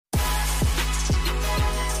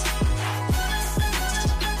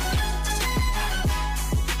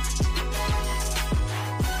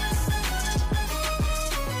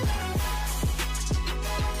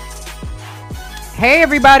Hey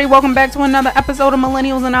everybody, welcome back to another episode of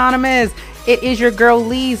Millennials Anonymous. It is your girl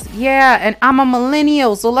Lise, and I'm a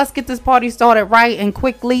millennial, so let's get this party started right and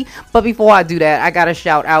quickly. But before I do that, I gotta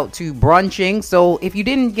shout out to Brunching. So if you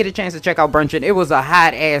didn't get a chance to check out Brunching, it was a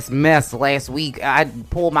hot ass mess last week. I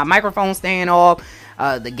pulled my microphone stand off.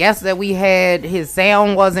 The guest that we had, his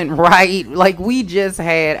sound wasn't right. Like, we just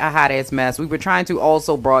had a hot ass mess. We were trying to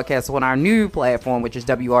also broadcast on our new platform, which is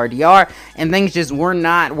WRDR, and things just were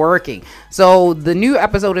not working. So the new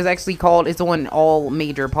episode is actually called, it's on all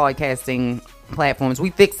major podcasting platforms. We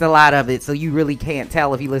fixed a lot of it, so you really can't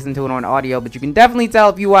tell if you listen to it on audio, but you can definitely tell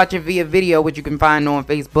if you watch it via video, which you can find on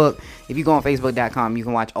Facebook. If you go on facebook.com, you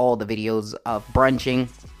can watch all the videos of Brunching.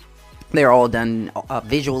 They're all done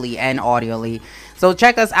visually and audially. So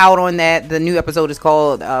check us out on that. The new episode is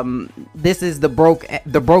called This is the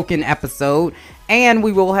Broken Episode. And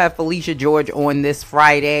we will have Felicia George on this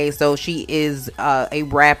Friday. So she is a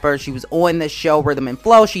rapper. She was on the show Rhythm and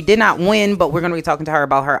Flow. She did not win, but we're going to be talking to her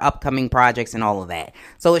about her upcoming projects and all of that.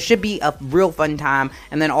 So it should be a real fun time.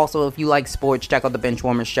 And then also, if you like sports, check out the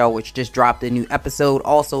Benchwarmers show, which just dropped a new episode.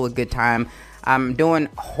 Also a good time. I'm doing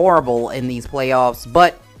horrible in these playoffs,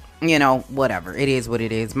 but you know, whatever. It is what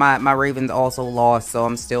it is. My Ravens also lost, so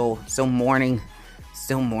I'm still mourning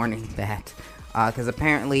that. Because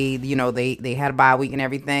apparently, you know, they had a bye week and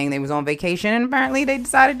everything. They was on vacation, and apparently they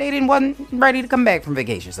decided they wasn't ready to come back from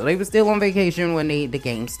vacation. So they were still on vacation when the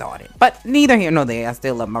game started. But neither here nor there. I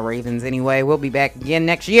still love my Ravens anyway. We'll be back again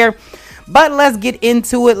next year. But let's get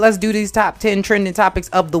into it. Let's do these top 10 trending topics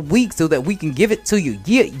of the week so that we can give it to you.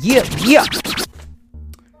 Yeah.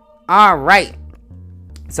 All right.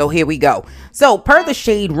 So here we go. So per the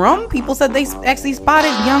Shade Room, people said they actually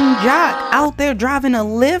spotted Young Jock out there driving a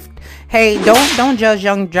Lyft. Hey, don't judge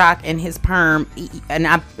Young Jock and his perm. And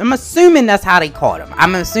I'm assuming that's how they caught him.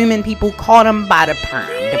 I'm assuming people caught him by the perm.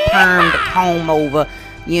 The comb over.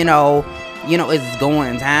 You know, it's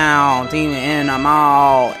going down. See me in the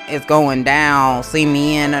mall. It's going down. See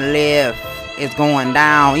me in a Lyft. It's going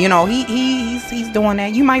down. You know, he's doing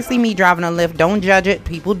that. You might see me driving a Lyft. Don't judge it.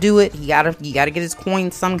 People do it. You gotta get his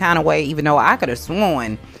coin some kind of way. Even though I could have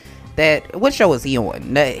sworn that, what show is he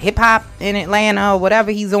on? The hip hop in Atlanta or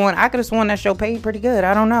whatever he's on. I could have sworn that show paid pretty good.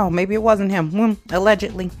 I don't know. Maybe it wasn't him.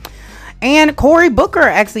 Allegedly. And Cory Booker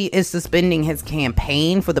actually is suspending his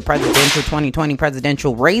campaign for the 2020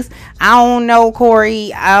 presidential race. I don't know,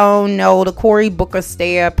 Cory. I don't know. The Cory Booker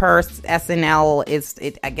stare per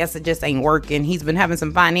SNL I guess it just ain't working. He's been having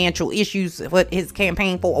some financial issues with his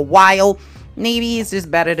campaign for a while. Maybe it's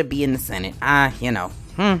just better to be in the Senate.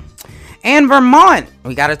 And Vermont,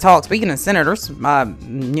 we got to talk. Speaking of senators,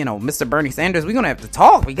 Mr. Bernie Sanders, we're going to have to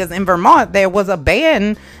talk because in Vermont, there was a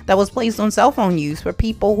ban that was placed on cell phone use for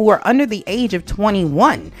people who are under the age of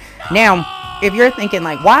 21. Now, if you're thinking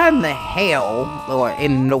like, why in the hell, or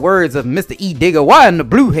in the words of Mr. E. Digger, why in the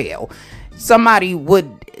blue hell, somebody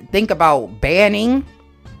would think about banning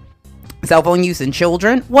cell phone use in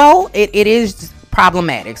children? Well, it is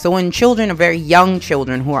problematic. So in children, very young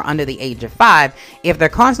children who are under the age of 5, if they're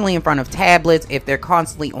constantly in front of tablets, if they're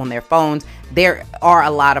constantly on their phones, there are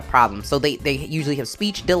a lot of problems. So they usually have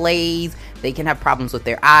speech delays. They can have problems with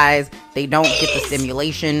their eyes. They don't get the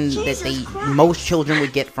stimulation that most children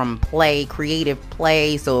would get from creative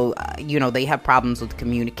play. So, they have problems with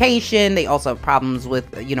communication. They also have problems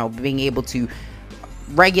with, being able to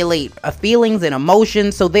regulate feelings and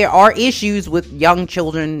emotions. So there are issues with young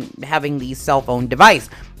children having these cell phone device.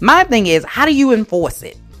 My thing is, how do you enforce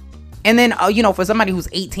it? And then for somebody who's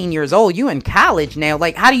 18 years old, you in college now,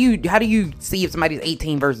 like how do you see if somebody's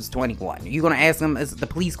 18 versus 21? Are you gonna ask them, is the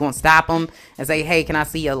police gonna stop them and say, hey, can I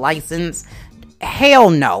see a license? Hell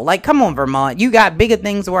no. Like, come on, Vermont, you got bigger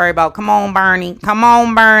things to worry about. Come on, Bernie.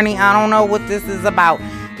 I don't know what this is about.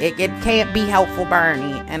 It can't be helpful,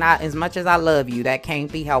 Bernie. And as much as I love you, that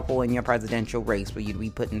can't be helpful in your presidential race for you to be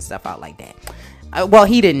putting stuff out like that. Well,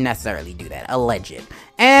 he didn't necessarily do that. Alleged.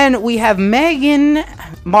 And we have Meghan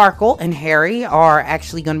Markle and Harry are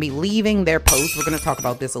actually going to be leaving their post. We're going to talk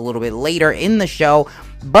about this a little bit later in the show.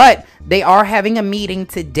 But they are having a meeting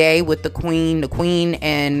today with the Queen. The Queen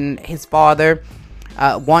and his father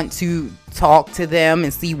want to talk to them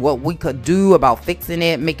and see what we could do about fixing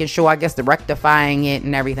it, making sure, I guess, the rectifying it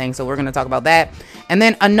and everything. So we're going to talk about that. And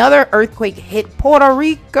then another earthquake hit Puerto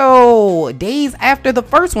Rico days after the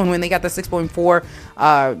first one when they got the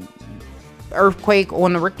 6.4 earthquake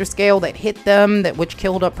on the Richter scale that hit them, which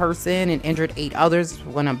killed a person and injured 8 others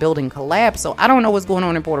when a building collapsed. So I don't know what's going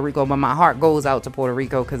on in Puerto Rico, but my heart goes out to Puerto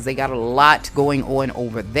Rico because they got a lot going on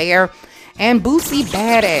over there. And Boosie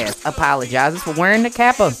Badass apologizes for wearing the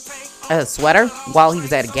kappa. a sweater while he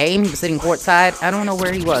was at a game. He was sitting courtside. I don't know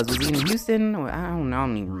where he was. Was he in Houston? Or, I don't know. I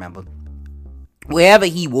don't even remember. Wherever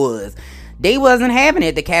he was, they wasn't having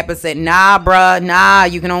it. The Kappa said, nah, bruh, nah,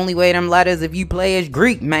 you can only wear them letters if you play as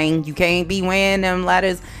Greek, man. You can't be wearing them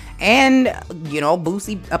letters. And,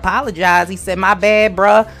 Boosie apologized. He said, my bad,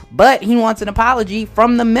 bruh. But he wants an apology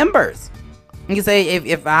from the members. You say,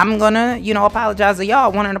 if I'm gonna, apologize to y'all, I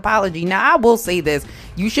want an apology. Now, I will say this.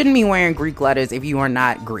 You shouldn't be wearing Greek letters if you are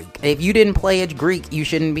not Greek. If you didn't pledge Greek, you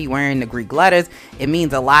shouldn't be wearing the Greek letters. It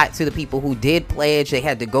means a lot to the people who did pledge. They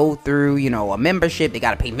had to go through, a membership. They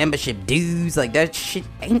got to pay membership dues. Like, that shit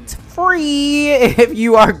ain't free if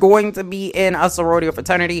you are going to be in a sorority or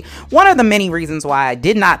fraternity. One of the many reasons why I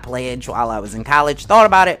did not pledge while I was in college. Thought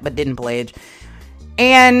about it, but didn't pledge.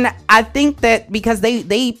 And I think that because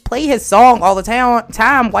they play his song all the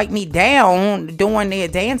time, Wipe Me Down, doing their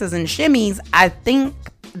dances and shimmies, I think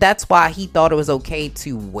that's why he thought it was okay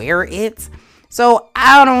to wear it. So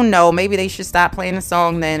I don't know. Maybe they should stop playing the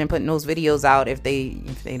song then and putting those videos out if they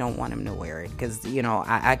don't want him to wear it. Because,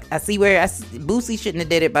 I see where Boosie shouldn't have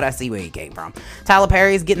did it, but I see where he came from. Tyler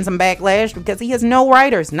Perry is getting some backlash because he has no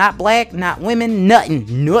writers. Not black, not women, nothing.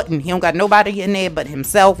 He don't got nobody in there but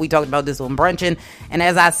himself. We talked about this on Brunching. And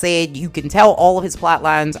as I said, you can tell all of his plot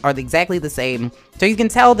lines are exactly the same. So you can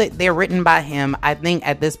tell that they're written by him. I think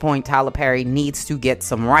at this point, Tyler Perry needs to get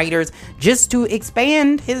some writers just to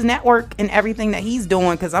expand his network and everything that he's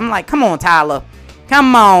doing. Because I'm like, come on, Tyler.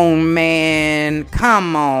 Come on, man.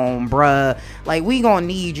 Come on, bruh. Like, we gonna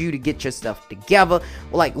need you to get your stuff together.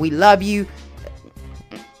 Like, we love you.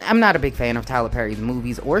 I'm not a big fan of Tyler Perry's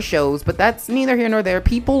movies or shows, but that's neither here nor there.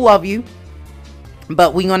 People love you.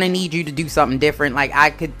 But we're gonna need you to do something different. Like,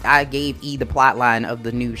 I gave E the plot line of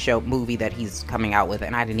the new movie that he's coming out with,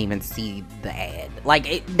 and I didn't even see the ad.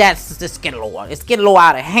 Like, that's just getting a little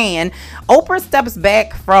out of hand. Oprah steps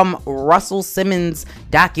back from Russell Simmons'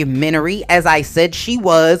 documentary. As I said, she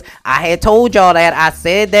was. I had told y'all that. I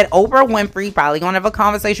said that Oprah Winfrey probably gonna have a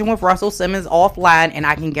conversation with Russell Simmons offline, and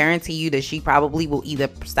I can guarantee you that she probably will either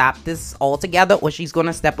stop this altogether or she's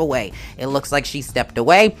gonna step away. It looks like she stepped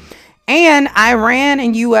away. And Iran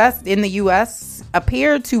and the U.S.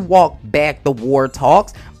 appear to walk back the war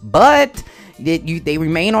talks, but they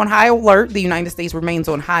remain on high alert. The United States remains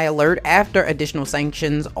on high alert after additional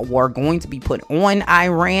sanctions were going to be put on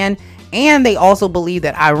Iran. And they also believe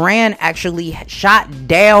that Iran actually shot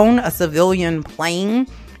down a civilian plane.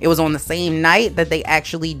 It was on the same night that they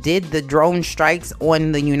actually did the drone strikes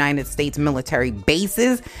on the United States military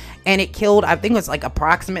bases. And it killed, I think it was like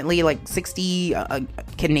approximately like 60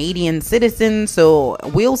 Canadian citizens. So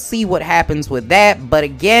we'll see what happens with that. But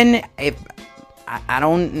again, it's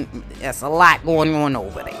a lot going on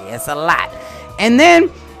over there. It's a lot. And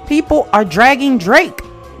then people are dragging Drake.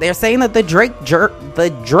 They're saying that the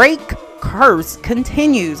Drake curse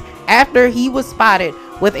continues after he was spotted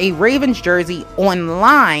with a Ravens jersey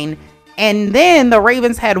online. And then the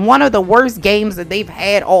Ravens had one of the worst games that they've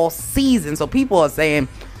had all season. So people are saying,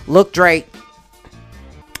 Look, Drake,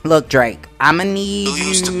 I'ma need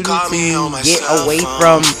you to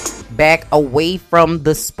back away from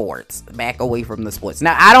the sports.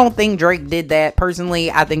 Now, I don't think Drake did that personally.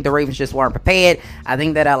 I think the Ravens just weren't prepared. I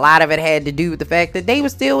think that a lot of it had to do with the fact that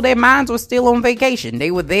their minds were still on vacation. They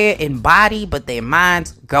were there in body, but their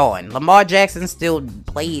minds gone. Lamar Jackson still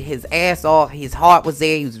played his ass off. His heart was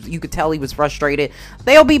there. You could tell he was frustrated.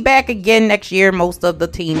 They'll be back again next year. Most of the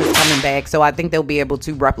team is coming back, so I think they'll be able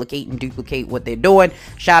to replicate and duplicate what they're doing.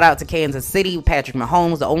 Shout out to Kansas City. Patrick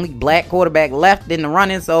Mahomes, the only black quarterback left in the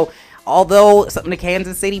running. So although some of the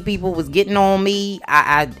Kansas City people was getting on me,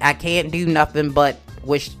 I can't do nothing but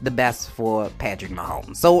wish the best for Patrick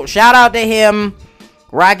Mahomes. So shout out to him.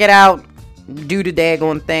 Rock it out. Do the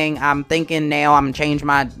daggone thing. I'm thinking now I'm going to change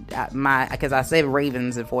my because I said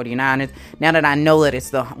Ravens and 49ers. Now that I know that it's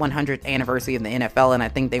the 100th anniversary of the NFL, and I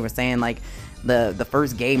think they were saying like the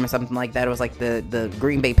first game or something like that, it was like the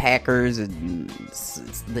Green Bay Packers and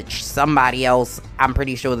somebody else. I'm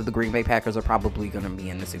pretty sure that the Green Bay Packers are probably going to be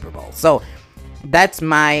in the Super Bowl. So that's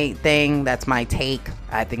my thing. That's my take.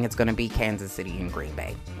 I think it's going to be Kansas City and Green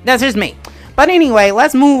Bay. That's just me. But anyway,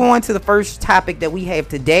 let's move on to the first topic that we have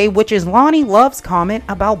today, which is Loni Love's comment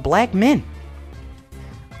about black men.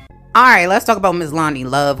 Alright, let's talk about Ms. Loni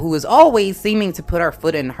Love, who is always seeming to put her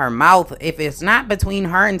foot in her mouth. If it's not between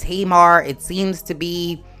her and Tamar, it seems to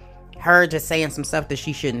be her just saying some stuff that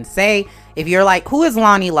she shouldn't say. If you're like, who is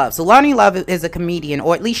Loni Love? So Loni Love is a comedian,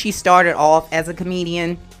 or at least she started off as a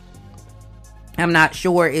comedian. I'm not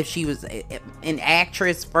sure if she was an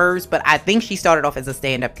actress first, but I think she started off as a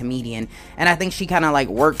stand-up comedian, and I think she kind of like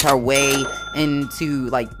worked her way into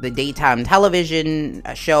like the daytime television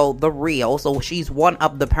show The Real. So she's one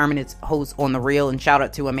of the permanent hosts on The Real, and shout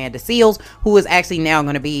out to Amanda Seales, who is actually now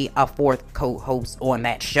going to be a fourth co-host on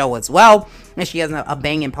that show as well. And she has a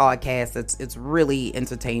banging podcast. It's really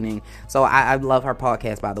entertaining. So I love her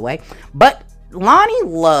podcast, by the way. But Loni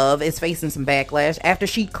Love is facing some backlash after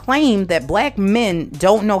she claimed that black men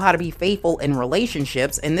don't know how to be faithful in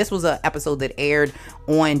relationships. And this was an episode that aired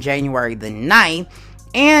on January the 9th.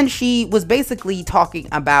 And she was basically talking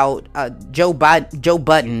about Joe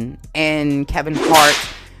Budden and Kevin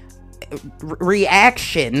Hart's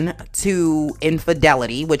reaction to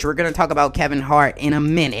infidelity, which we're going to talk about Kevin Hart in a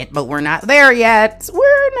minute, but we're not there yet.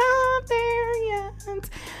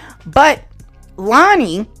 But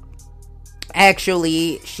Loni,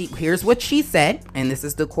 actually, here's what she said, and this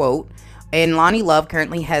is the quote. And Loni Love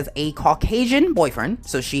currently has a Caucasian boyfriend,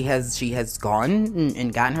 so she has gone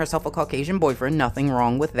and gotten herself a Caucasian boyfriend. Nothing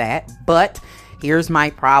wrong with that. But here's my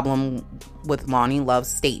problem with Loni Love's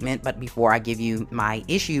statement. But before I give you my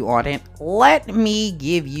issue on it, let me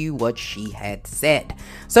give you what she had said.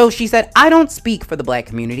 So she said, "I don't speak for the black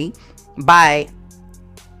community, but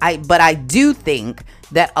I do think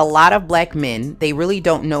that a lot of black men, they really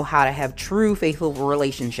don't know how to have true faithful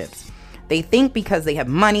relationships. They think because they have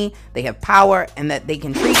money, they have power, and that they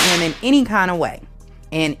can treat women any kind of way."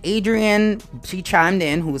 And Adrienne, she chimed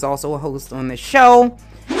in, who was also a host on the show,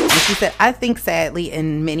 and she said, "I think sadly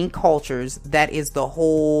in many cultures, that is the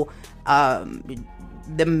whole,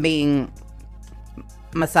 them being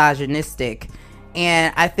misogynistic.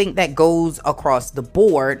 And I think that goes across the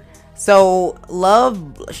board." So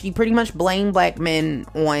Love, she pretty much blamed black men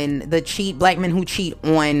who cheat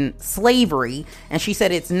on slavery. And she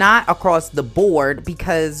said it's not across the board,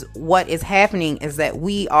 because what is happening is that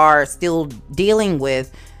we are still dealing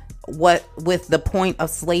with the point of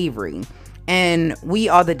slavery. And we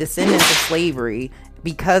are the descendants of slavery.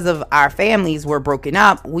 Because of our families were broken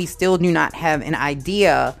up, we still do not have an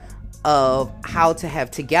idea of how to have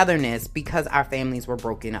togetherness because our families were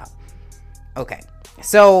broken up. Okay.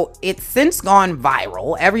 So it's since gone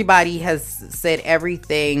viral. Everybody has said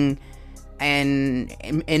everything and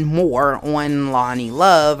more on Loni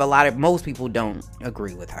Love. Most people don't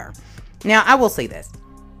agree with her. Now, I will say this.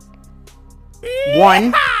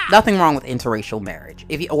 One, nothing wrong with interracial marriage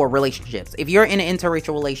or relationships. If you're in an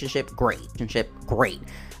interracial relationship, great.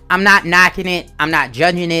 I'm not knocking it. I'm not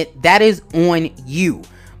judging it. That is on you.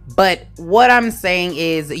 But what I'm saying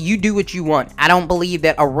is, you do what you want. I don't believe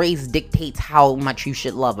that a race dictates how much you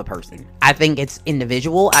should love a person. I think it's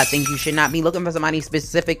individual. I think you should not be looking for somebody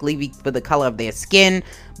specifically for the color of their skin,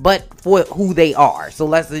 but for who they are.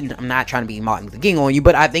 So I'm not trying to be Martin Luther King on you,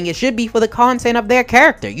 but I think it should be for the content of their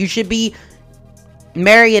character. You should be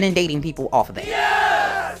marrying and dating people off of that.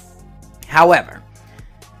 Yes! However,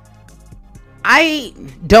 I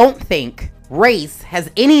don't think race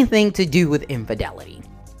has anything to do with infidelity.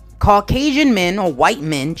 Caucasian men or white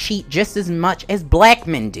men cheat just as much as black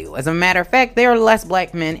men do. As a matter of fact, there are less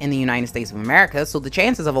black men in the United States of America, so the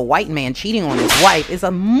chances of a white man cheating on his wife is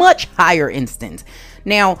a much higher instance.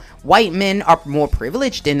 Now, white men are more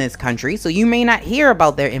privileged in this country, so you may not hear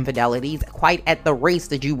about their infidelities quite at the rates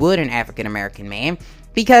that you would an African American man.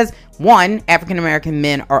 Because, one, African American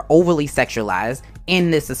men are overly sexualized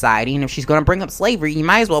in this society, and if she's going to bring up slavery, you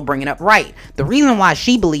might as well bring it up right. The reason why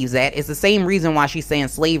she believes that is the same reason why she's saying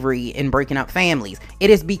slavery and breaking up families. It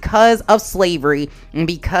is because of slavery and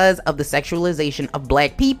because of the sexualization of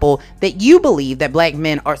black people that you believe that black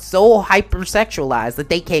men are so hypersexualized that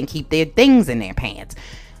they can't keep their things in their pants.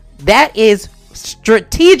 That is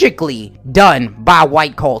strategically done by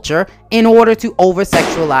white culture in order to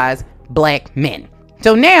over-sexualize black men.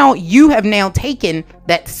 So now you have taken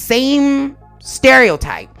that same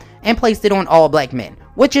stereotype and placed it on all black men,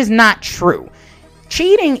 which is not true.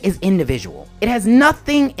 Cheating is individual. It has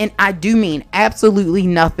nothing, and I do mean absolutely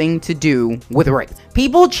nothing, to do with race.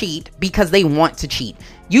 People cheat because they want to cheat.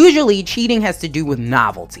 Usually cheating has to do with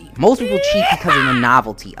novelty. Most people cheat because of the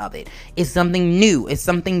novelty of it. It's something new. It's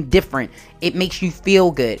something different. It makes you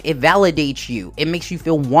feel good. It validates you. It makes you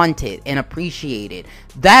feel wanted and appreciated.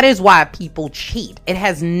 That is why people cheat. It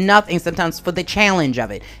has nothing, sometimes for the challenge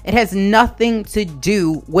of it. It has nothing to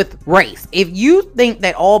do with race. If you think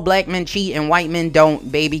that all black men cheat and white men don't,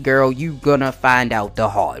 baby girl, you gonna find out the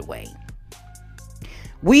hard way.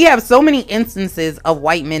 We have so many instances of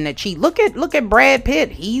white men that cheat. Look at Brad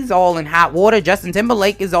Pitt. He's all in hot water. Justin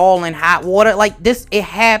Timberlake is all in hot water. Like this, it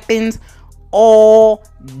happens all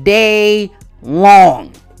day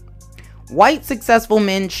long. White successful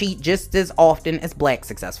men cheat just as often as black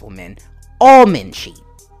successful men. All men cheat.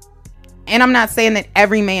 And I'm not saying that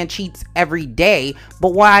every man cheats every day,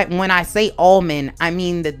 but when I say all men, I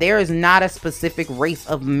mean that there is not a specific race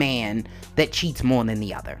of man that cheats more than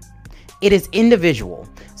the other. It is individual.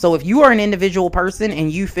 So if you are an individual person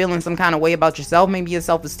and you feeling some kind of way about yourself, maybe your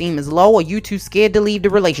self-esteem is low or you too scared to leave the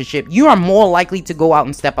relationship, you are more likely to go out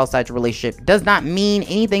and step outside your relationship. Does not mean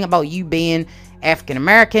anything about you being African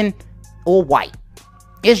American or white.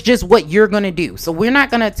 It's just what you're going to do. So we're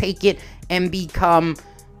not going to take it and become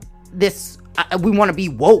this, we want to be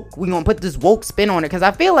woke. We going to put this woke spin on it. Because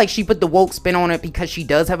I feel like she put the woke spin on it because she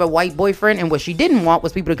does have a white boyfriend. And what she didn't want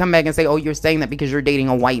was people to come back and say, oh, you're saying that because you're dating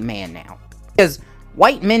a white man now. Because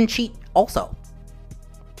white men cheat also.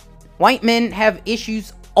 White men have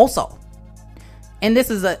issues also. And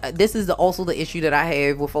this is also the issue that I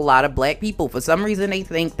have with a lot of black people. For some reason, they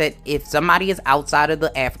think that if somebody is outside of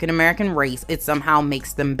the African American race, it somehow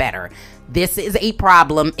makes them better. This is a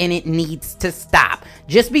problem and it needs to stop.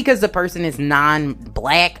 Just because the person is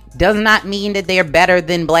non-black does not mean that they're better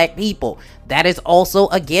than black people. That is also,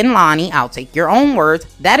 again, Lonnie, I'll take your own words,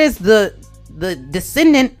 that is the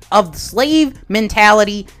descendant of the slave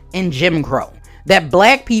mentality and Jim Crow. That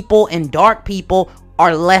black people and dark people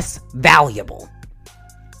are less valuable.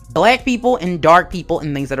 Black people and dark people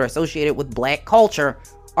and things that are associated with black culture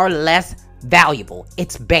are less valuable.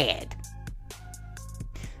 It's bad.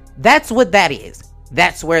 That's what that is.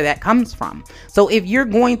 That's where that comes from. So if you're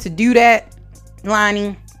going to do that,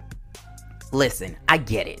 Lonnie, listen, I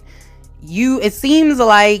get it. It seems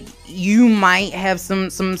like you might have some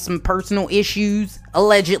personal issues,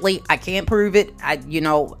 allegedly. I can't prove it.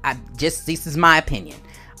 This is my opinion.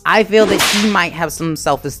 I feel that she might have some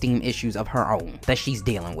self-esteem issues of her own that she's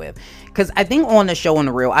dealing with. Because I think on the show On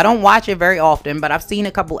The Real, I don't watch it very often, but I've seen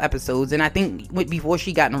a couple episodes. And I think before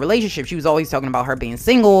she got in a relationship, she was always talking about her being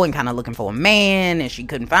single and kind of looking for a man. And she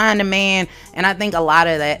couldn't find a man. And I think a lot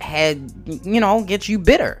of that gets you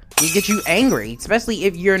bitter. It gets you angry. Especially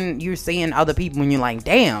if you're seeing other people and you're like,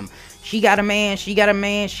 damn, she got a man.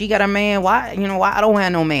 Why I don't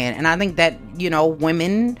have no man? And I think that,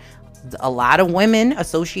 a lot of women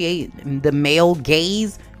associate the male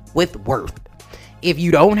gaze with worth. If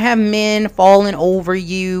you don't have men falling over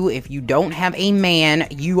you, if you don't have a man,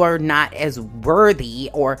 you are not as worthy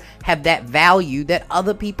or have that value that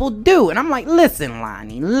other people do. And I'm like, listen,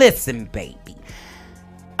 Lonnie, listen, baby.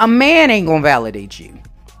 A man ain't gonna validate you.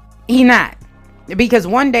 He not. Because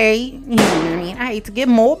one day, I hate to get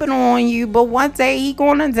morbid on you, but one day he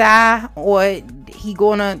gonna die or he's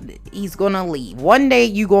gonna leave. One day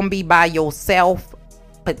you gonna be by yourself,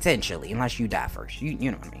 potentially, unless you die first.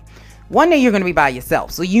 You know what I mean? One day you're gonna be by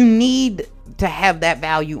yourself. So you need to have that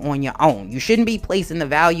value on your own. You shouldn't be placing the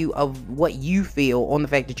value of what you feel on the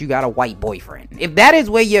fact that you got a white boyfriend. If that is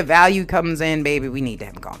where your value comes in, baby, we need to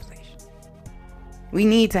have a conversation. We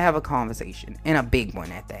need to have a conversation, and a big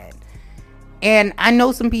one at that. And I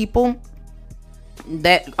know some people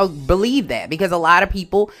that believe that, because a lot of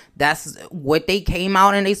people, that's what they came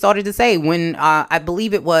out and they started to say when I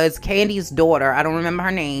believe it was Candy's daughter, I don't remember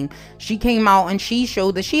her name, she came out and she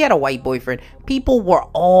showed that she had a white boyfriend. People were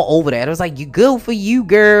all over that. It was like, you good for you,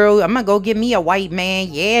 girl. I'm gonna go get me a white man.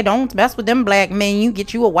 Yeah, don't mess with them black men. You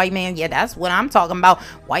get you a white man. Yeah, that's what I'm talking about.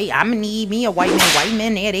 White, I'm gonna need me a white man. White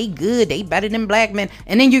men, yeah, they good. They better than black men.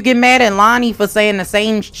 And then you get mad at Lonnie for saying the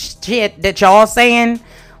same shit that y'all saying.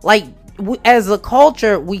 Like, as a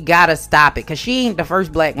culture, we gotta stop it, because she ain't the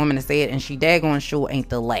first black woman to say it, and she daggone sure ain't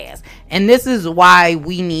the last. And this is why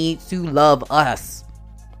we need to love us,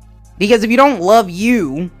 because if you don't love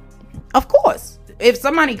you, of course, if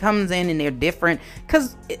somebody comes in and they're different,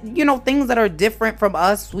 because things that are different from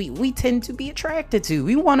us, we tend to be attracted to.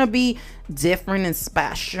 We want to be different and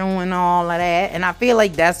special and all of that. And I feel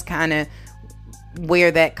like that's kind of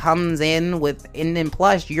where that comes in with. And then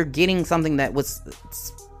plus you're getting something that was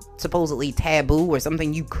supposedly taboo or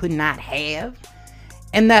something you could not have,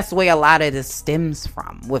 and that's where a lot of this stems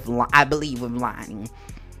from, I believe, with lying.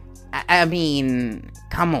 I mean,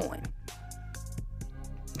 come on,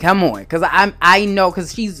 because I know,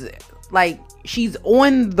 because she's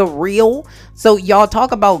on The Real, so y'all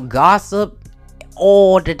talk about gossip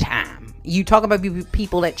all the time. You talk about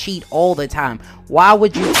people that cheat all the time. Why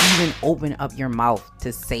would you even open up your mouth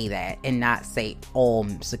to say that and not say all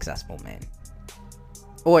successful men?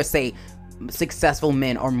 Or say successful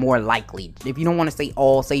men are more likely. If you don't want to say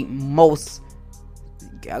all, say most.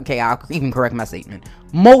 Okay, I'll even correct my statement.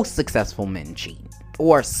 Most successful men cheat.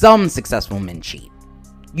 Or some successful men cheat.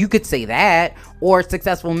 You could say that. Or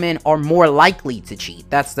successful men are more likely to cheat.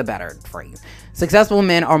 That's the better phrase. Successful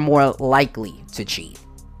men are more likely to cheat.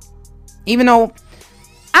 Even though,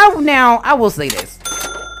 I will say this.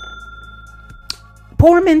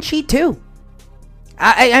 Poor men cheat too.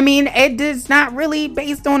 I mean, it is not really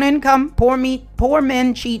based on income. Poor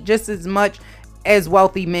men cheat just as much as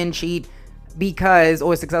wealthy men cheat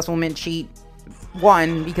or successful men cheat.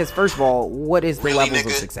 One, because first of all, what is the levels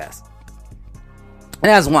of success? And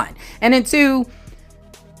that's one. And then two,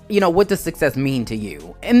 what does success mean to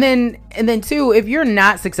you? And then two, if you're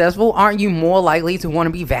not successful, aren't you more likely to want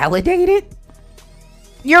to be validated?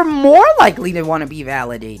 You're more likely to want to be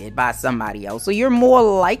validated by somebody else. So you're more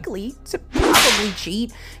likely to probably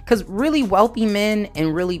cheat, because really wealthy men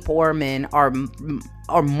and really poor men are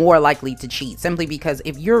more likely to cheat, simply because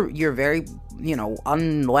if you're very,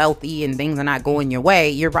 unwealthy and things are not going your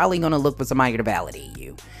way, you're probably going to look for somebody to validate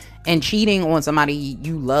you. And cheating on somebody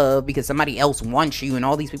you love because somebody else wants you and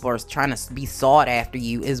all these people are trying to be sought after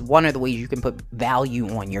you is one of the ways you can put value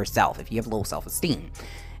on yourself if you have low self-esteem.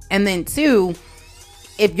 And then two,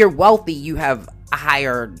 if you're wealthy, you have a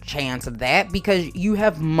higher chance of that because you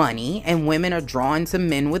have money, and women are drawn to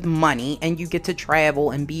men with money, and you get to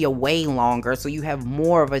travel and be away longer, so you have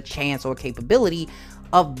more of a chance or capability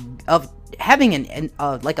of having an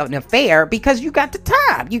affair because you got the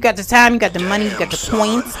time. You got the money, you got the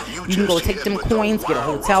points. You can go take them coins, get a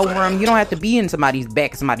hotel room. You don't have to be in somebody's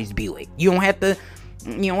back, somebody's Buick. You don't have to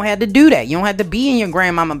do that. You don't have to be in your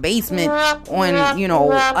grandmama basement on,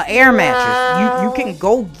 an air mattress. You can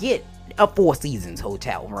go get a Four Seasons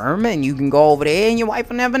hotel room and you can go over there and your wife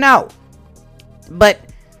will never know. But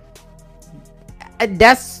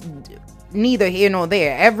that's neither here nor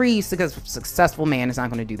there. Every successful man is not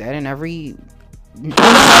going to do that, and every but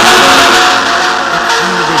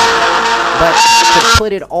to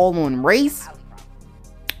put it all on race,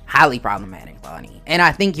 highly problematic, Lonnie. And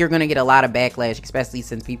I think you're going to get a lot of backlash, especially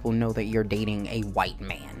since people know that you're dating a white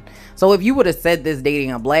man. So if you would have said this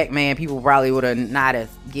dating a black man, people probably would have not have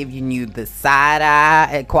given you the side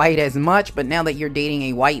eye quite as much. But now that you're dating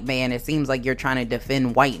a white man, it seems like you're trying to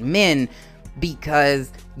defend white men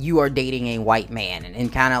because you are dating a white man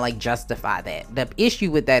and kind of like justify that. The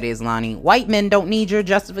issue with that is, Lonnie, white men don't need your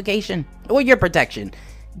justification or your protection.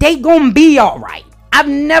 They gonna be all right. I've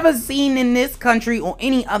never seen in this country or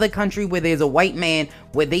any other country where there's a white man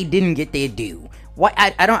where they didn't get their due. What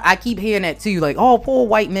I keep hearing that too, like, oh, poor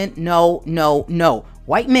white men. No.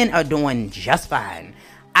 White men are doing just fine.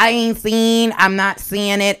 I'm not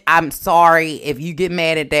seeing it. I'm sorry. If you get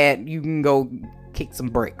mad at that, you can go kick some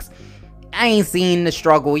bricks. I ain't seen the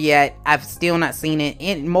struggle yet. I've still not seen it.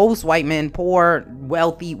 And most white men, poor,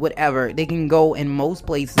 wealthy, whatever, they can go in most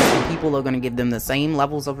places and people are going to give them the same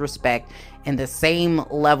levels of respect and the same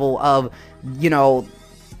level of, not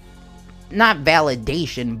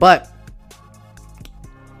validation, but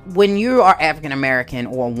when you are African American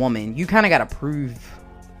or a woman, you kind of got to prove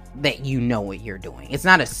that you know what you're doing. It's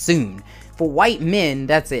not assumed. For white men,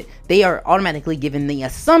 that's it. They are automatically given the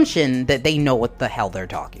assumption that they know what the hell they're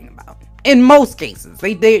talking about. In most cases,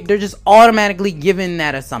 they're just automatically given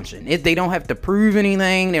that assumption. If they don't have to prove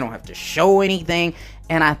anything, they don't have to show anything,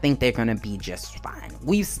 and I think they're gonna be just fine.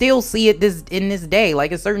 We still see it in this day.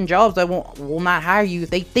 Like, in certain jobs that will not hire you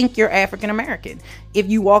if they think you're African American. If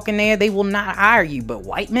you walk in there, they will not hire you. But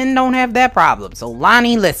white men don't have that problem. So,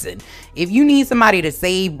 Lonnie, listen. If you need somebody to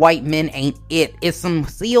save, white men ain't it. It's some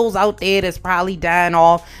seals out there that's probably dying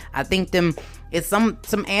off. I think it's some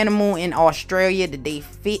animal in Australia that they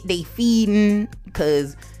feeding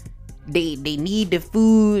because they need the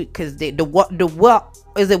food, because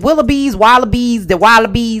is it wallabies? The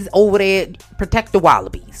wallabies over there protect the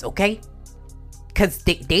wallabies, okay? Because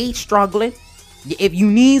they struggling. If you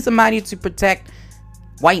need somebody to protect,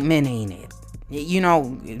 white men ain't it. If you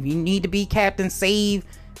need to be Captain Save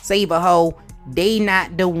a hoe, they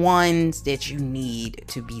not the ones that you need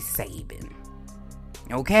to be saving,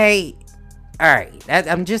 okay? All right,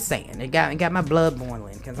 I'm just saying, it got my blood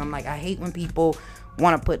boiling, because I'm like, I hate when people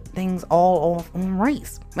want to put things all off on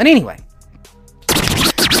race. But anyway,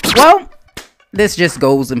 well, this just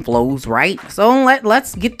goes and flows, right? So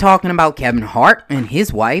let's get talking about Kevin Hart and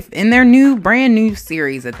his wife and their brand new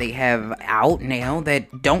series that they have out now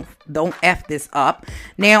that don't F this up.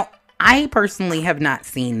 Now, I personally have not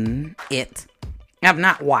seen it. I've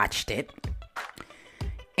not watched it.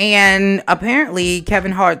 And apparently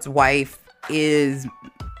Kevin Hart's wife is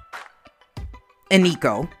Miss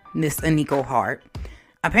Aniko Hart.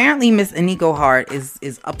 Apparently Miss Aniko Hart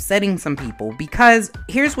is upsetting some people, because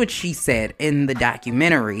here's what she said in the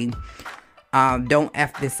documentary, Don't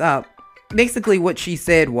F This Up. Basically what she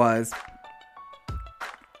said was,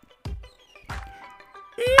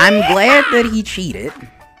 I'm glad that he cheated,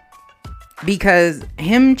 because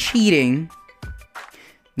him cheating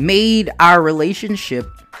made our relationship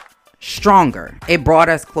stronger. It brought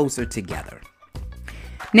us closer together.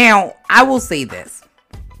 Now, I will say this.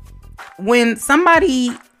 When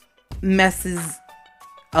somebody messes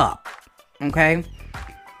up, okay?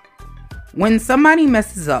 When somebody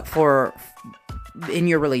messes up in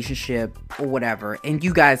your relationship or whatever, and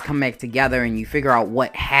you guys come back together and you figure out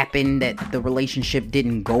what happened, that the relationship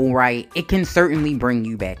didn't go right, it can certainly bring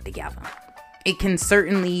you back together. It can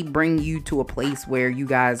certainly bring you to a place where you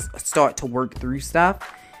guys start to work through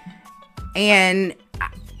stuff. And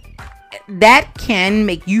that can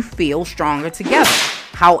make you feel stronger together.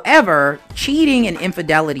 However, cheating and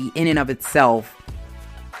infidelity in and of itself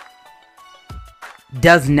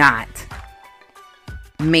does not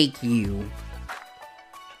make you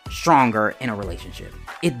stronger in a relationship.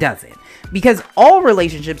 It doesn't. Because all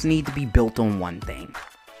relationships need to be built on one thing,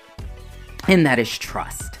 and that is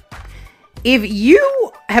trust. If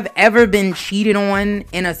you have ever been cheated on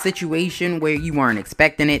in a situation where you weren't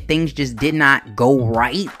expecting it, things just did not go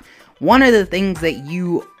right, one of the things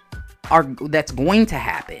that's going to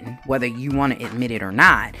happen, whether you want to admit it or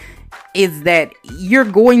not, is that you're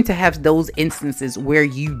going to have those instances where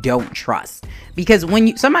you don't trust. Because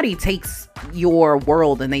when somebody takes your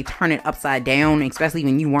world and they turn it upside down, especially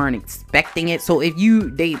when you weren't expecting it. So if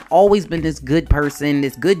they've always been this good person,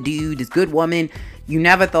 this good dude, this good woman, you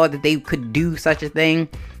never thought that they could do such a thing,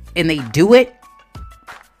 and they do it,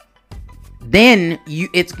 then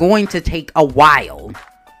it's going to take a while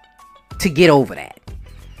to get over that.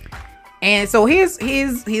 And so here's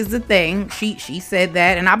the thing. She said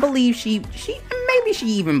that, and I believe she maybe she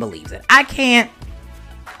even believes it. I can't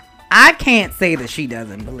say that she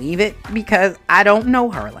doesn't believe it because I don't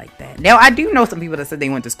know her like that. Now, I do know some people that said they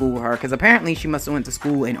went to school with her, because apparently she must have went to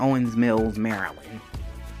school in Owings Mills, Maryland.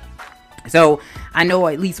 So I know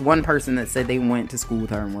at least one person that said they went to school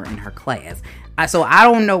with her and were in her class. So I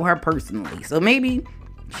don't know her personally. So maybe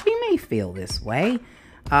she may feel this way.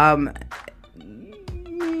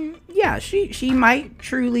 Yeah, she might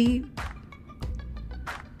truly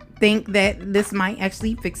think that this might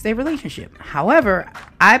actually fix their relationship. However,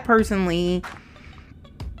 I personally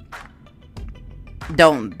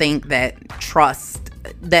don't think that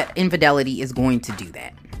infidelity is going to do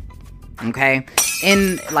that. Okay?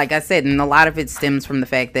 And like I said, and a lot of it stems from the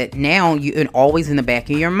fact that now and always in the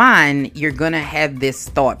back of your mind, you're going to have this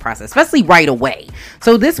thought process, especially right away.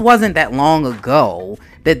 So this wasn't that long ago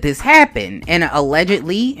that this happened, and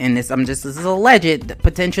allegedly, and this is alleged,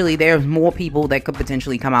 potentially there's more people that could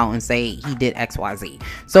potentially come out and say he did XYZ.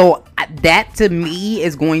 So that to me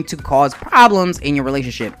is going to cause problems in your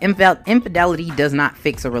relationship. Infidelity does not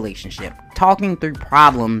fix a relationship. Talking through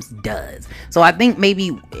problems does. So I think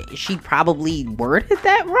maybe she probably worded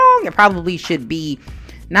that wrong. It probably should be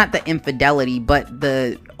not the infidelity, but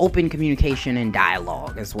the open communication and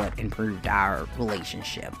dialogue is what improved our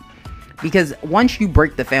relationship. Because once you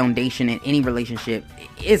break the foundation in any relationship,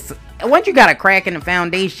 once you got a crack in the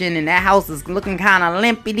foundation and that house is looking kind of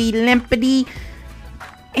limpity,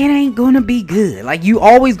 it ain't gonna be good. Like, you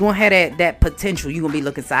always gonna have that potential. You gonna be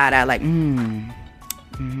looking side eye like,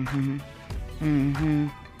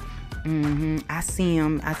 I see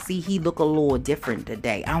him. I see he look a little different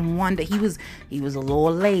today. I wonder, he was a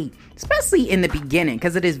little late, especially in the beginning,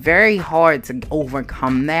 because it is very hard to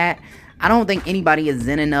overcome that. I don't think anybody is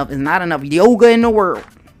zen enough. There's not enough yoga in the world.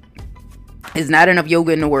 There's not enough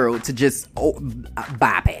yoga in the world to just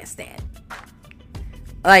bypass that.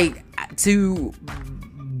 Like, to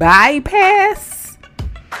bypass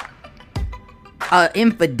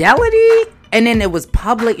infidelity. And then it was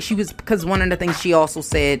public. Because one of the things she also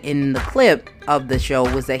said in the clip of the show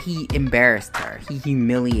was that he embarrassed her. He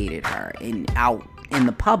humiliated her out in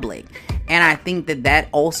the public. And I think that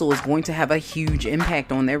also is going to have a huge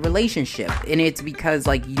impact on their relationship. And it's because,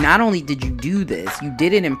 like, not only did you do this, you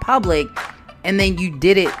did it in public, and then you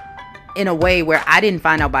did it in a way where I didn't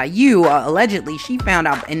find out by you. Allegedly, she found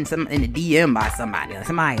out in a DM by somebody.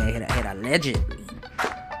 Somebody had allegedly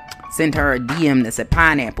sent her a DM that said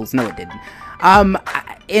pineapples. No, it didn't.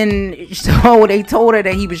 And so they told her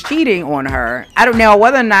that he was cheating on her. I don't know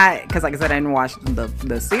whether or not, because like I said, I didn't watch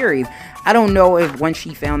the series. I don't know if when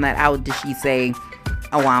she found that out, did she say,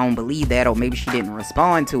 oh, I don't believe that, or maybe she didn't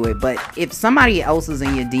respond to it. But if somebody else is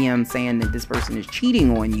in your DM saying that this person is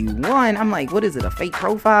cheating on you, one, I'm like, what is it, a fake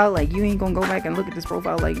profile? Like, you ain't gonna go back and look at this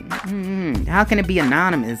profile? Like, how can it be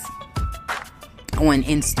anonymous on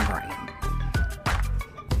Instagram?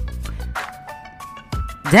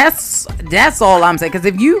 That's all I'm saying. Because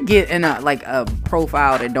if you get in a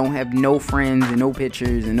profile that don't have no friends and no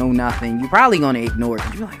pictures and no nothing, you're probably gonna ignore it.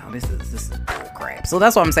 You're like, oh, this is bull crap. So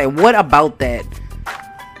that's what I'm saying. What about that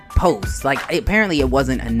post. Like, apparently it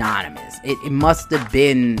wasn't anonymous. It must have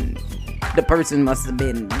been, the person must have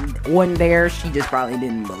been on there. She just probably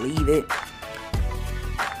didn't believe it.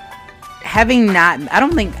 I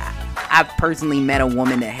don't think I've personally met a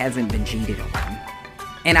woman that hasn't been cheated on.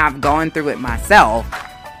 And I've gone through it myself.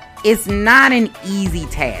 It's not an easy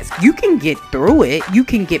task. You can get through it. You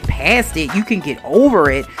can get past it. You can get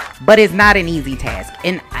over it. But it's not an easy task.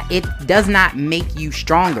 And it does not make you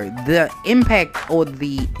stronger. The impact or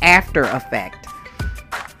the after effect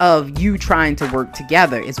of you trying to work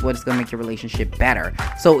together is what is going to make your relationship better.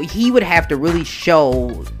 So he would have to really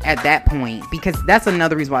show at that point, because that's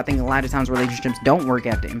another reason why I think a lot of times relationships don't work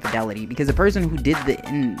after infidelity, because the person who did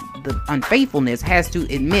the unfaithfulness has to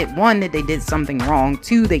admit, one, that they did something wrong,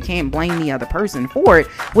 two, they can't blame the other person for it,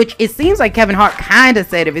 which it seems like Kevin Hart kind of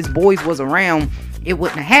said if his boys was around, it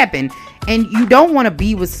wouldn't have happened. And you don't want to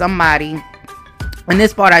be with somebody, and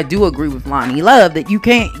this part I do agree with Loni Love, that you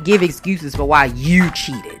can't give excuses for why you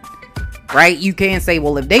cheated, right? You can't say,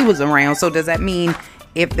 well, if they was around, so does that mean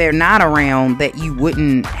if they're not around that you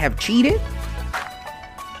wouldn't have cheated?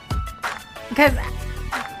 Because,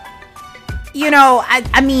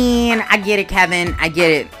 I mean, I get it, Kevin. I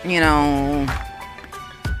get it,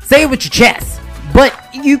 say it with your chest. But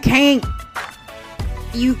you can't,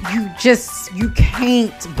 you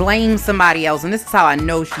can't blame somebody else. And this is how I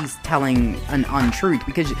know she's telling an untruth,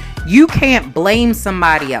 because you can't blame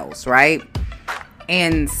somebody else, right?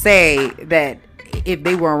 And say that if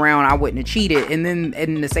they were around, I wouldn't have cheated. And then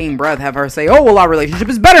in the same breath have her say, oh, well, our relationship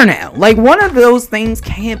is better now. Like, one of those things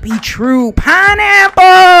can't be true.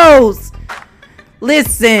 Pineapples!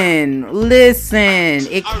 Listen.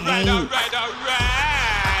 It can't. All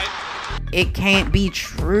right. It can't be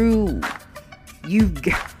true. You've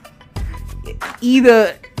got,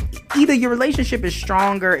 either your relationship is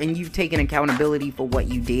stronger and you've taken accountability for what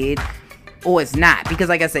you did, or it's not. Because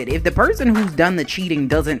like I said, if the person who's done the cheating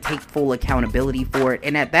doesn't take full accountability for it,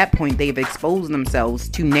 and at that point they've exposed themselves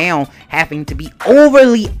to now having to be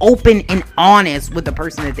overly open and honest with the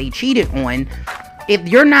person that they cheated on, if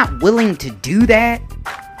you're not willing to do that,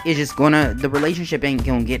 it's just the relationship ain't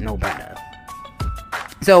gonna get no better.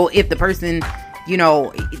 So if the person,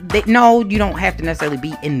 no, you don't have to necessarily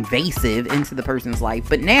be invasive into the person's life,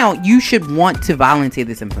 but now you should want to volunteer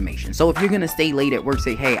this information. So if you're going to stay late at work,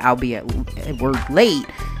 say, hey, I'll be at work late.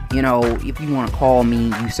 If you want to call me,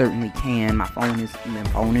 you certainly can. My phone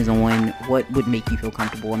is on. What would make you feel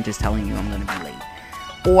comfortable? I'm just telling you I'm going to be late.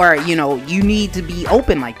 Or, you need to be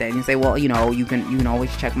open like that and say, well, you can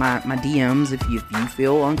always check my DMs if you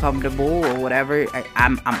feel uncomfortable or whatever.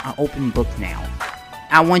 I'm an open book now.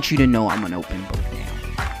 I want you to know I'm an open book now,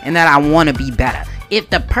 and that I want to be better. If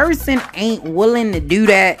the person ain't willing to do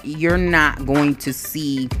that, you're not going to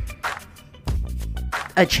see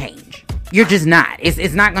a change. You're just not.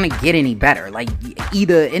 It's not going to get any better. Like,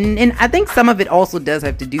 either, and I think some of it also does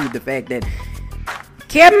have to do with the fact that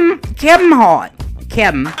Kevin Hart,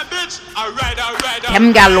 Kevin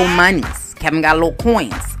got little monies. Kevin got little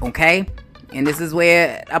coins, okay? And this is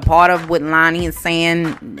where a part of what Loni is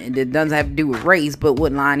saying, it doesn't have to do with race, but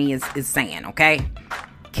what Loni is saying, okay?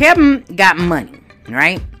 Kevin got money,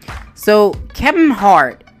 right? So Kevin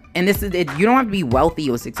Hart, and this is it, you don't have to be wealthy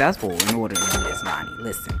or successful in order to do this, Loni.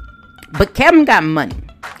 Listen. But Kevin got money.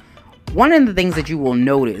 One of the things that you will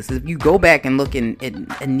notice is if you go back and look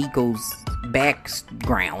at Nico's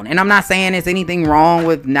background, and I'm not saying there's anything wrong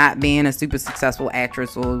with not being a super successful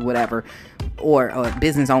actress or whatever, or a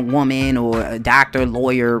business woman or a doctor,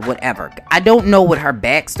 lawyer, whatever. I don't know what her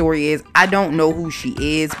backstory is. I don't know who she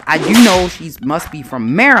is. I do know she must be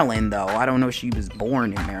from Maryland, though. I don't know if she was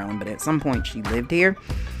born in Maryland, but at some point she lived here.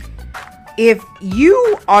 If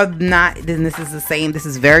you are not, then this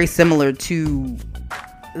is very similar to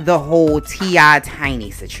the whole T.I.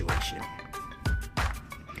 Tiny situation.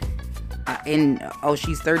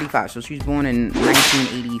 She's 35, so she was born in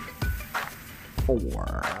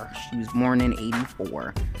 1984. She was born in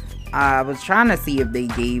 84. I was trying to see if they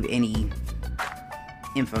gave any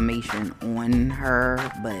information on her,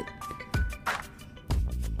 but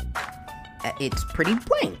it's pretty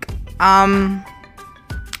blank.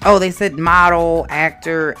 They said model,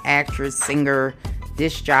 actor, actress, singer,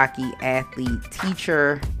 disc jockey, athlete,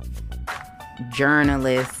 teacher,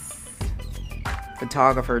 journalist,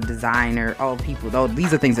 photographer, designer.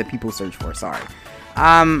 These are things that people search for. Sorry.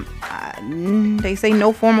 They say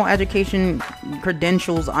no formal education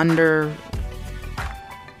credentials under.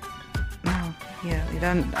 No, yeah, it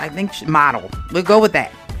doesn't. I think model. We'll go with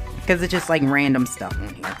that because it's just like random stuff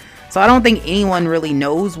on here. So I don't think anyone really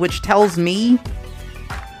knows, which tells me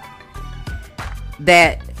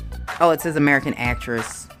that. Oh, it says American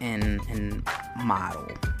actress and model.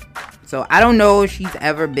 So I don't know if she's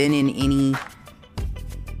ever been in any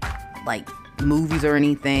like movies or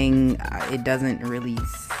anything. It doesn't really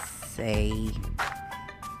say.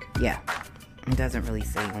 Yeah, it doesn't really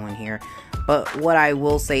say on here. But what I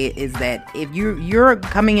will say is that if you're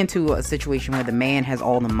coming into a situation where the man has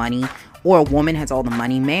all the money, or a woman has all the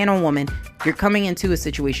money, man or woman, you're coming into a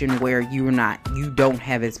situation where you don't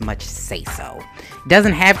have as much say so. It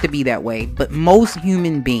doesn't have to be that way, but most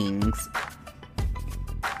human beings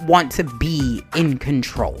want to be in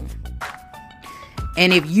control.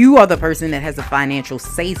 And if you are the person that has a financial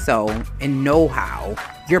say so and know-how,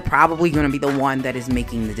 you're probably going to be the one that is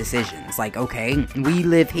making the decisions. Like, okay, we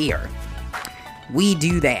live here. We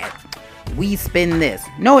do that. We spend this.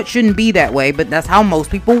 No, it shouldn't be that way, but that's how most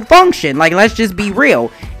people function. Like, let's just be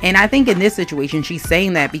real. And I think in this situation, she's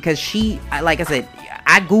saying that because she, like I said,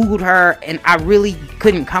 I Googled her and I really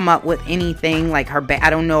couldn't come up with anything like her. I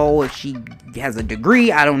don't know if she has a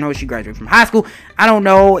degree. I don't know if she graduated from high school. I don't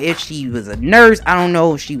know if she was a nurse. I don't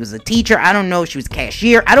know if she was a teacher. I don't know if she was a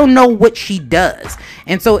cashier. I don't know what she does.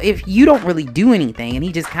 And so if you don't really do anything and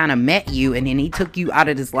he just kind of met you and then he took you out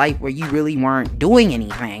of this life where you really weren't doing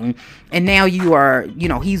anything, and now you are,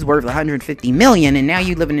 he's worth 150 million and now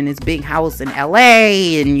you're living in this big house in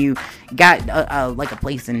LA and you got like a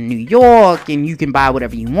place in New York and you can buy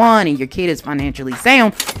whatever you want and your kid is financially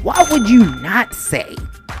sound, why would you not say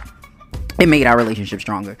it made our relationship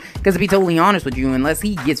stronger? Because to be totally honest with you, unless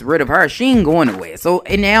he gets rid of her, she ain't going nowhere. So,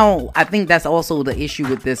 and now I think that's also the issue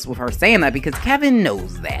with her saying that, because Kevin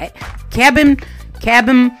knows that. Kevin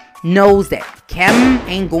knows that. Kevin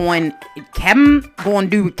gonna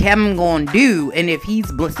do what Kevin gonna do. And if he's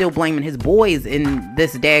still blaming his boys in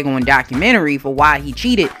this daggone documentary for why he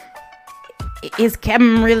cheated, is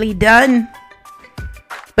Kevin really done?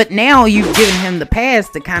 But now you've given him the pass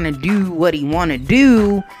to kind of do what he want to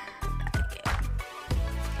do.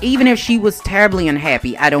 Even if she was terribly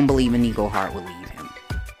unhappy, I don't believe Nico Hart would leave him.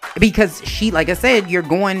 Because she, like I said,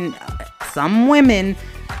 some women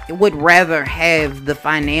would rather have the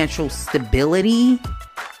financial stability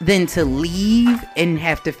than to leave and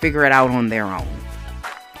have to figure it out on their own.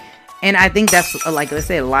 And I think that's, like I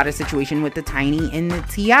said, a lot of situation with the Tiny and the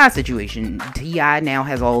T.I. situation. T.I. now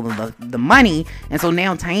has all of the money, and so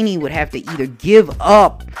now Tiny would have to either give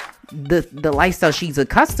up the lifestyle she's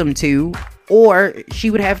accustomed to, or she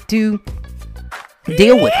would have to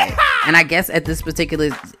deal with it. And I guess at this particular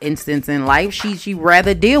instance in life, she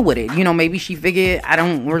rather deal with it. Maybe she figured, I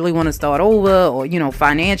don't really want to start over, or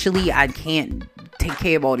financially I can't take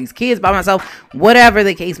care of all these kids by myself. Whatever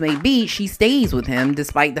the case may be, she stays with him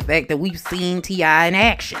despite the fact that we've seen T.I. in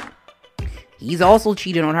action. He's also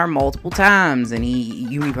cheated on her multiple times, and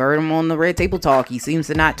you've heard him on the Red Table Talk. He seems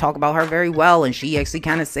to not talk about her very well, and she actually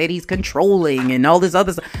kind of said he's controlling and all this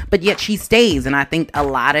other stuff, but yet she stays. And I think a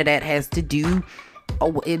lot of that has to do,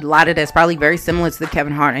 a lot of that's probably very similar to the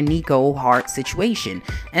Kevin Hart and Nico Hart situation.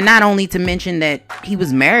 And not only to mention that he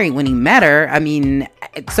was married when he met her.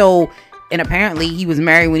 And apparently he was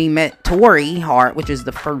married when he met Tori Hart, which is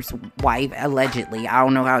the first wife, allegedly. I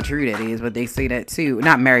don't know how true that is, but they say that too.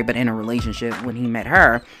 Not married, but in a relationship when he met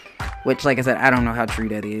her. Which, like I said, I don't know how true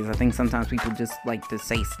that is. I think sometimes people just like to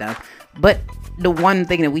say stuff. But the one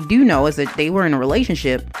thing that we do know is that they were in a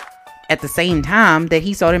relationship at the same time that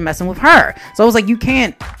he started messing with her. So I was like, you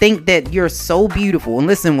can't think that you're so beautiful. And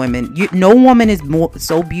listen, women, no woman is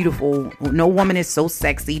so beautiful. No woman is so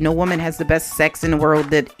sexy. No woman has the best sex in the world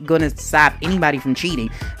that's gonna stop anybody from cheating.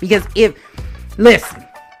 Because if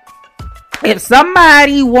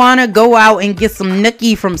somebody wanna go out and get some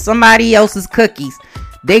nookie from somebody else's cookies,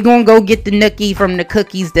 they gonna go get the nookie from the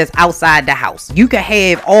cookies that's outside the house. You can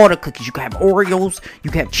have all the cookies. You can have Oreos.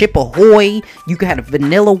 You can have Chip Ahoy. You can have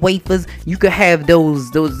vanilla wafers. You can have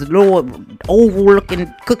those little oval looking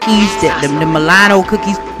cookies, the Milano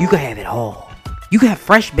cookies. You can have it all. You can have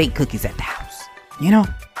fresh baked cookies at the house.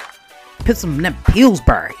 Put some of them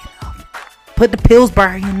Pillsbury in the oven. Put the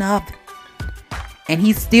Pillsbury in the oven. And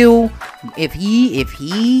he still, if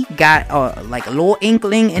he got like a little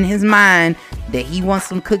inkling in his mind that he wants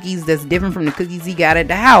some cookies that's different from the cookies he got at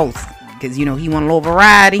the house, because he want a little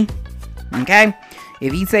variety, okay?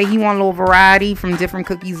 If he say he want a little variety from different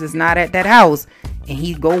cookies that's not at that house, and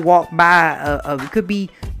he go walk by it could be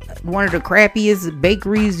one of the crappiest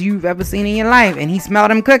bakeries you've ever seen in your life, and he smell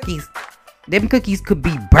them cookies could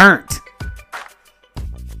be burnt,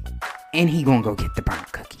 and he gonna go get the burnt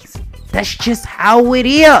cookies. That's just how it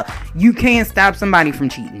is. You can't stop somebody from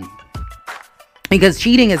cheating. Because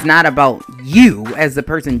cheating is not about you as the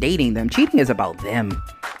person dating them. Cheating is about them.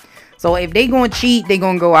 So if they gonna cheat, they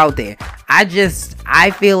gonna go out there.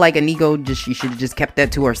 I feel like Aniko she should have just kept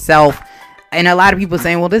that to herself. And a lot of people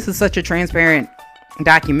saying, well, this is such a transparent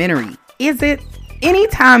documentary. Is it?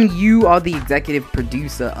 Anytime you are the executive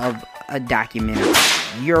producer of a documentary,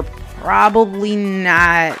 you're probably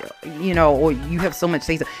not, or you have so much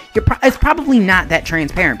say so. It's probably not that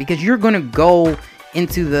transparent, because you're going to go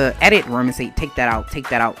into the edit room and say, take that out, take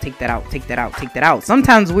that out, take that out, take that out, take that out.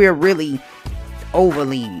 Sometimes we're really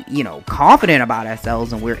overly, confident about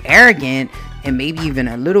ourselves, and we're arrogant, and maybe even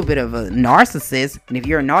a little bit of a narcissist. And if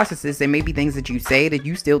you're a narcissist, there may be things that you say that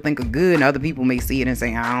you still think are good, and other people may see it and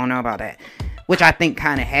say, I don't know about that, which I think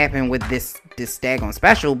kind of happened with this Daggone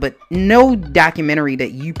special. But no documentary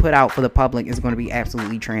that you put out for the public is going to be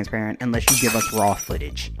absolutely transparent unless you give us raw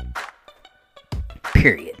footage,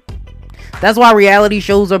 period. That's why reality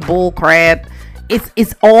shows are bull crap.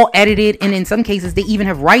 It's all edited, and in some cases they even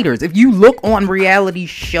have writers. If you look on reality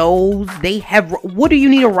shows, they have, what do you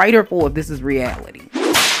need a writer for if this is reality?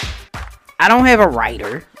 I don't have a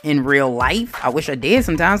writer in real life. I wish I did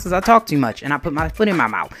sometimes, because I talk too much and I put my foot in my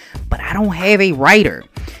mouth. But I don't have a writer.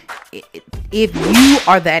 If you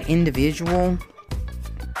are that individual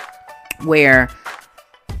where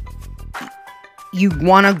you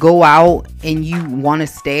want to go out and you want to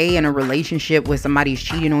stay in a relationship where somebody's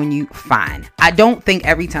cheating on you, fine. I don't think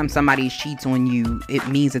every time somebody cheats on you, it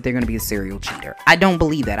means that they're going to be a serial cheater. I don't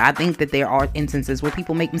believe that. I think that there are instances where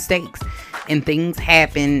people make mistakes and things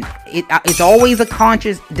happen. It's always a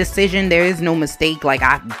conscious decision. There is no mistake. Like,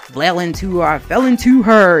 I fell into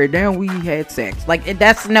her, and then we had sex. Like,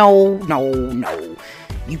 that's no.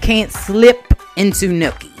 You can't slip into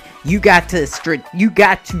nookie. You got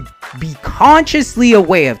to be consciously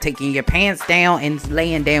aware of taking your pants down and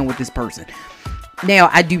laying down with this person.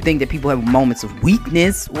 Now, I do think that people have moments of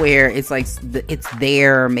weakness where it's like, it's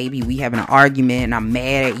there. Maybe we have an argument and I'm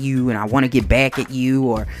mad at you and I want to get back at you,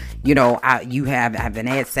 or, I haven't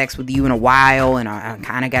had sex with you in a while and I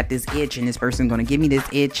kind of got this itch, and this person's going to give me this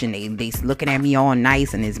itch, and they looking at me all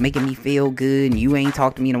nice and it's making me feel good, and you ain't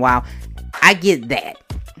talked to me in a while. I get that.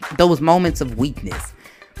 Those moments of weakness.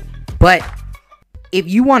 But if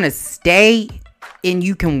you want to stay and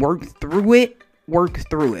you can work through it.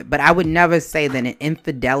 But I would never say that an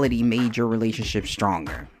infidelity made your relationship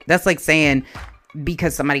stronger. That's like saying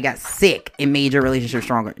because somebody got sick, it made your relationship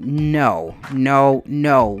stronger. No.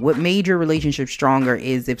 What made your relationship stronger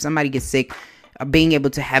is if somebody gets sick, being able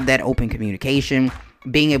to have that open communication,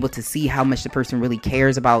 being able to see how much the person really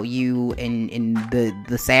cares about you, and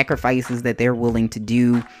the sacrifices that they're willing to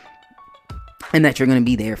do, and that you're going to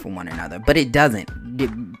be there for one another. But it doesn't.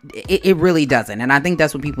 It really doesn't. And I think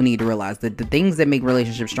that's what people need to realize, that the things that make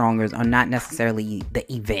relationships stronger are not necessarily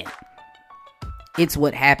the event. It's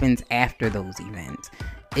what happens after those events.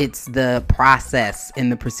 It's the process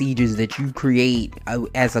and the procedures that you create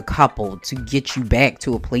as a couple to get you back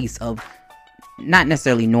to a place of not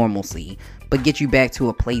necessarily normalcy, but get you back to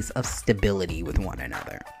a place of stability with one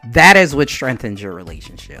another. That is what strengthens your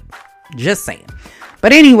relationship. Just saying.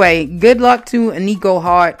 But anyway, good luck to Nico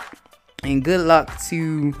Hart, and good luck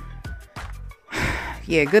to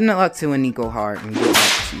Nico Hart, and good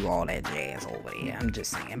luck to all that jazz over there. I'm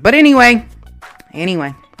just saying. But anyway,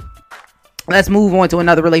 let's move on to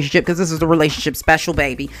another relationship, because this is the relationship special,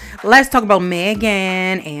 baby. Let's talk about Meghan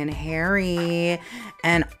and Harry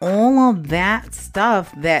and all of that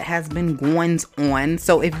stuff that has been going on.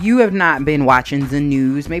 So if you have not been watching the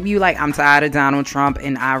news, maybe you like, I'm tired of Donald Trump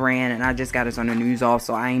and Iran, and I just got us on the news off,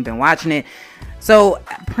 so I ain't been watching it. So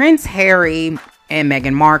Prince Harry and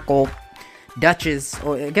Meghan Markle, Duchess,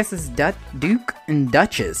 or I guess it's Duke and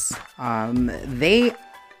Duchess, they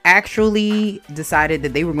actually decided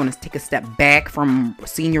that they were going to take a step back from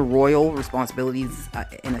senior royal responsibilities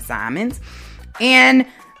and assignments, and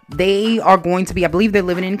they are going to be, I believe they're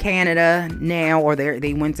living in Canada now, or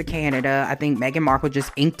they went to Canada. I think Meghan Markle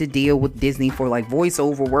just inked a deal with Disney for like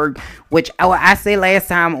voiceover work, which I said last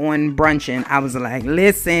time on Brunching, I was like,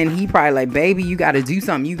 listen, he probably like, baby, you got to do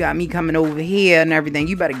something. You got me coming over here and everything.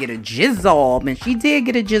 You better get a jizzab. And she did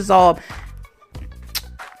get a jizzab.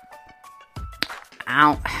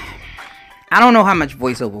 I don't know how much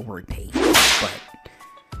voiceover work pays, but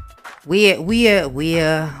we'll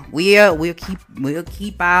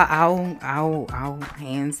keep our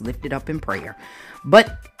hands lifted up in prayer.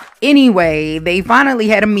 But anyway, they finally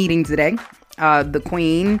had a meeting today. The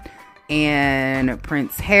Queen and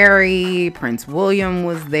Prince Harry, Prince William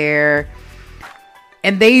was there,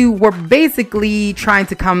 and they were basically trying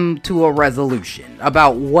to come to a resolution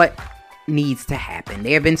about what needs to happen.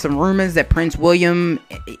 There have been some rumors that Prince William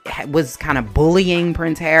was kind of bullying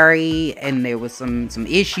Prince Harry, and there was some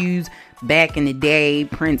issues back in the day.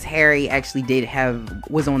 Prince Harry actually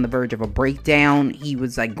was on the verge of a breakdown. He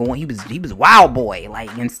was like he was wild boy,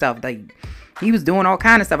 like, and stuff, like He was doing all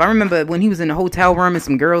kind of stuff. I remember when he was in the hotel room and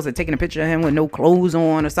some girls had taken a picture of him with no clothes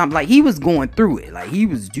on or something. Like, he was going through it. Like, he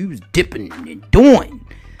was dipping and doing.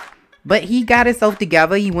 But he got himself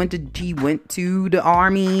together. He went to the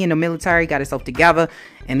army and the military, got himself together,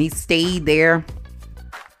 and he stayed there.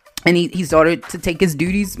 And he started to take his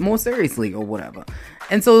duties more seriously or whatever.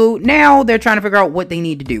 And so now they're trying to figure out what they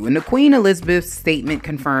need to do. And the Queen Elizabeth's statement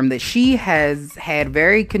confirmed that she has had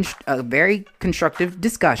very constructive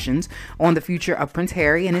discussions on the future of Prince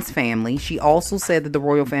Harry and his family. She also said that the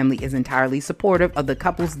royal family is entirely supportive of the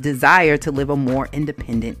couple's desire to live a more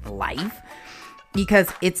independent life,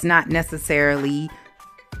 because it's not necessarily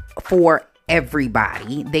for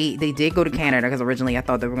everybody. They did go to Canada, because originally I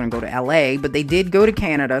thought they were going to go to LA, but they did go to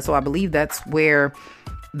Canada. So I believe that's where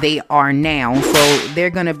they are now. So they're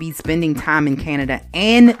going to be spending time in Canada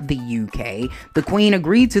and the UK. The Queen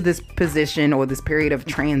agreed to this position, or this period of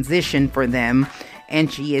transition for them,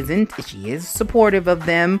 and she is supportive of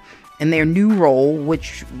them in their new role,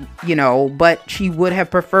 which, but she would have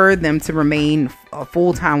preferred them to remain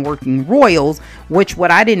full-time working royals, which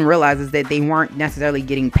what I didn't realize is that they weren't necessarily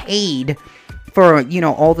getting paid for,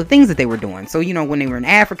 all the things that they were doing. So, when they were in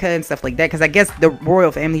Africa and stuff like that, because I guess the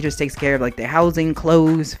royal family just takes care of like their housing,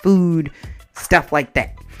 clothes, food, stuff like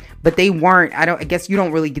that. But they weren't, I guess you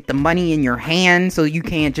don't really get the money in your hand, so you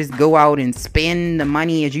can't just go out and spend the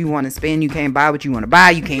money as you want to spend. You can't buy what you want to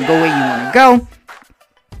buy. You can't go where you want to go,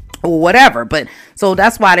 or whatever. But so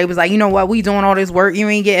that's why they was like, you know what, we doing all this work, you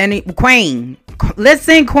ain't getting any. Queen,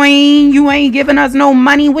 listen, Queen, you ain't giving us no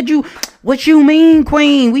money. What you mean,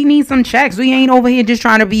 Queen? We need some checks. We ain't over here just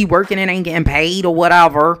trying to be working and ain't getting paid or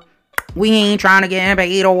whatever. We ain't trying to get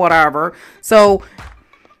paid or whatever. So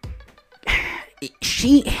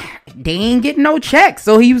they ain't getting no checks.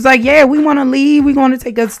 So he was like, yeah, we want to leave. We want to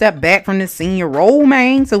take a step back from this senior role,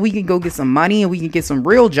 man, so we can go get some money and we can get some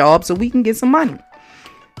real jobs so we can get some money.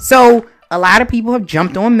 So a lot of people have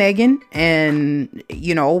jumped on Meghan and,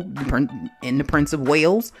 and the Prince of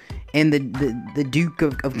Wales and the Duke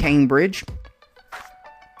of Cambridge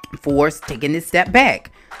for taking this step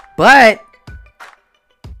back. But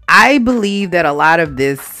I believe that a lot of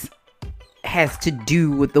this has to do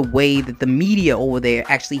with the way that the media over there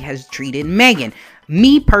actually has treated Meghan.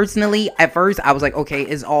 Me personally, at first I was like, okay,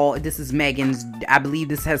 this is Meghan's. I believe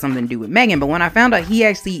this has something to do with Meghan. But when I found out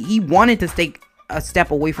he wanted to take a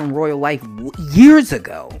step away from royal life years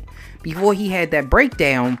ago, before he had that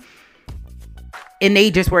breakdown, and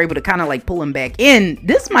they just were able to kind of like pull him back in,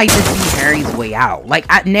 this might just be Harry's way out. Like,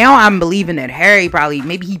 now I'm believing that Harry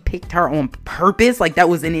maybe he picked her on purpose. Like, that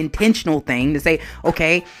was an intentional thing to say,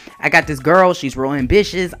 okay, I got this girl, she's real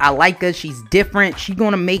ambitious, I like her, she's different, she's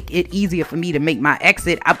gonna make it easier for me to make my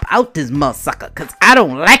exit out this mother sucker, because I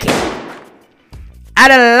don't like it. I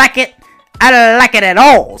don't like it at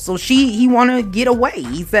all. So he want to get away.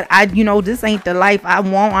 He said, this ain't the life I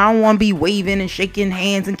want. I don't want to be waving and shaking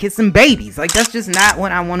hands and kissing babies. Like, that's just not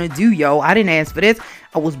what I want to do, yo. I didn't ask for this.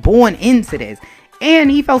 I was born into this. And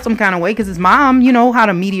he felt some kind of way because his mom, how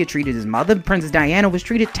the media treated his mother. Princess Diana was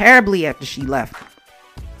treated terribly after she left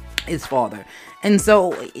his father. And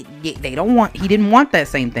so he didn't want that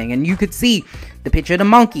same thing. And you could see the picture of the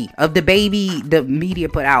monkey, of the baby, the media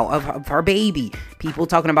put out of her baby. People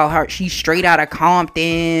talking about her, she's straight out of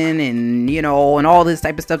Compton and, and all this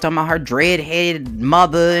type of stuff, talking about her dreadhead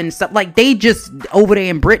mother and stuff. Like, they just over there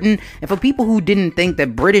in Britain. And for people who didn't think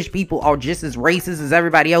that British people are just as racist as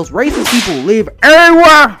everybody else, racist people live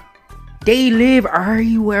everywhere. They live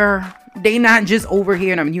everywhere. They not just over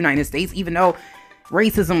here in the United States, even though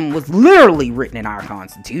racism was literally written in our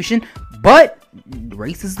Constitution, but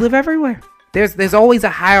racists live everywhere. There's always a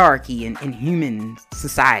hierarchy in human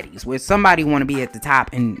societies where somebody want to be at the top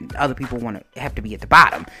and other people have to be at the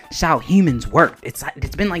bottom. It's how humans work. It's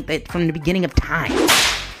been like that from the beginning of time.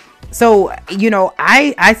 So,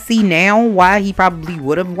 I see now why he probably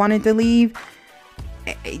would have wanted to leave.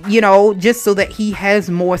 Just so that he has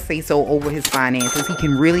more say-so over his finances. He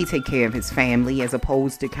can really take care of his family as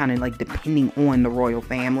opposed to kind of like depending on the royal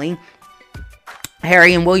family.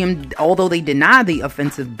 Harry and William, although they deny the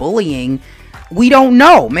offensive bullying, we don't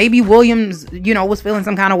know. Maybe Williams, was feeling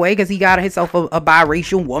some kind of way because he got himself a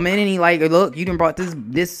biracial woman, and he like, look, you done brought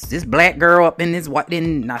this black girl up in this not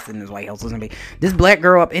in this White House, this black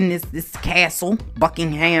girl up in this castle,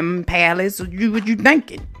 Buckingham Palace. What you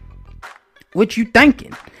thinking? What you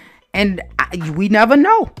thinking? And we never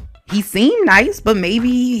know. He seemed nice, but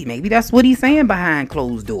maybe that's what he's saying behind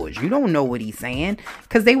closed doors. You don't know what he's saying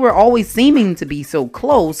because they were always seeming to be so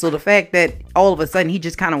close. So the fact that all of a sudden he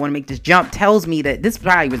just kind of want to make this jump tells me that this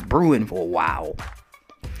probably was brewing for a while.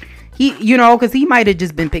 He, because he might have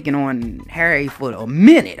just been picking on Harry for a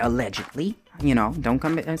minute, allegedly. don't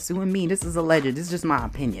come suing me. This is alleged. This is just my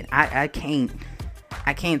opinion. I can't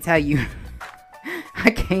tell you.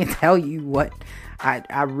 I can't tell you what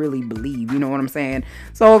I really believe. You know what I'm saying?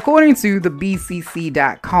 So according to the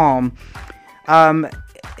BCC.com,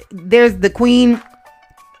 there's the Queen.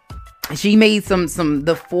 She made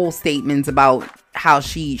the full statements about how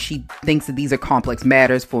she thinks that these are complex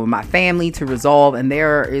matters for my family to resolve, and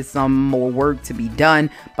there is some more work to be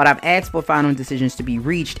done, but I've asked for final decisions to be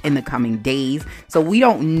reached in the coming days. So we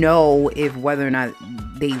don't know if whether or not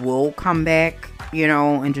they will come back,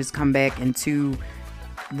 and just come back into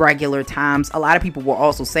regular times. A lot of people were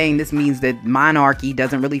also saying this means that monarchy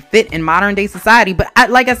doesn't really fit in modern day society, but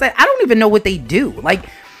like I said, I don't even know what they do.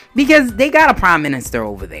 Because they got a prime minister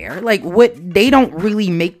over there. They don't really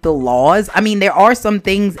make the laws. I mean, there are some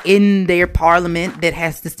things in their parliament that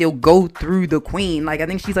has to still go through the Queen. I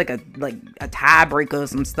think she's a tiebreaker or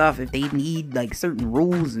some stuff if they need certain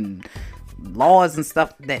rules and laws and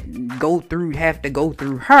stuff that have to go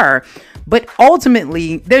through her. But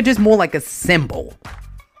ultimately, they're just more like a symbol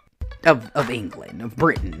of England, of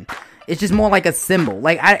Britain. It's just more like a symbol.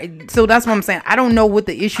 So that's what I'm saying. I don't know what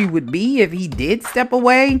the issue would be if he did step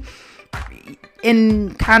away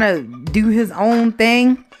and kind of do his own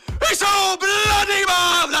thing. It's so bloody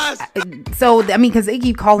marvelous. So, I mean, because they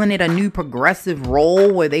keep calling it a new progressive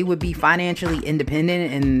role where they would be financially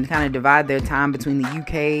independent and kind of divide their time between the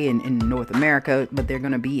UK and North America, but they're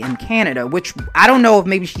going to be in Canada, which I don't know if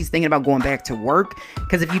maybe she's thinking about going back to work.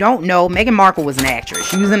 Because if you don't know, Meghan Markle was an actress.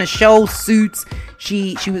 She was in a show, Suits.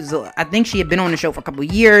 She was, I think she had been on the show for a couple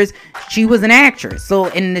of years. She was an actress. So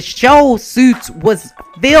in the show, Suits was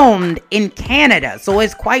filmed in Canada. So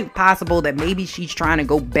it's quite possible that maybe she's trying to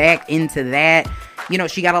go back into that.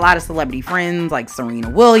 She got a lot of celebrity friends like Serena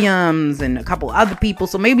Williams and a couple other people.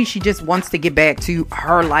 So maybe she just wants to get back to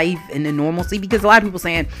her life and the normalcy, because a lot of people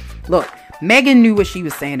saying, look, Meghan knew what she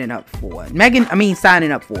was signing up for. And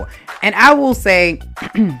I will say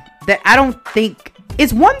that I don't think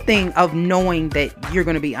it's one thing of knowing that you're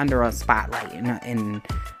going to be under a spotlight and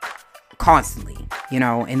constantly,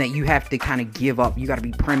 and that you have to kind of give up. You got to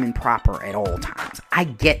be prim and proper at all times. I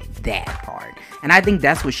get that part. And I think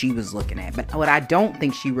that's what she was looking at. But what I don't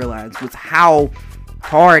think she realized was how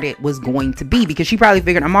hard it was going to be, because she probably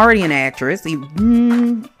figured, I'm already an actress. D-list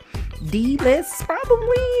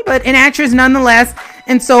probably, but an actress nonetheless.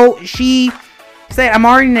 And so she said, I'm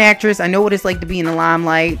already an actress. I know what it's like to be in the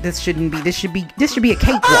limelight. This should be a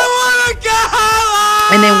cakewalk.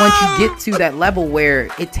 And then once you get to that level where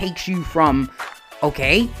it takes you from,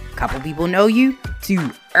 okay, a couple people know you,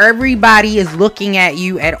 to everybody is looking at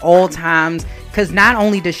you at all times. Because not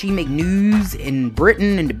only does she make news in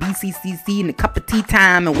Britain and the BCCC and the cup of tea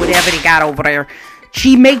time and whatever they got over there,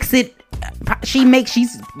 she's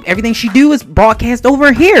everything she do is broadcast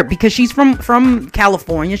over here, because she's from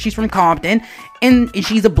California. She's from Compton, and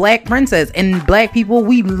she's a black princess, and black people,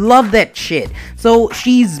 we love that shit. So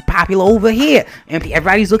she's popular over here, and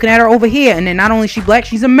everybody's looking at her over here. And then not only is she black,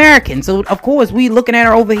 she's American, so of course we looking at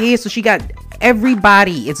her over here. So she got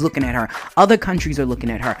everybody is looking at her. Other countries are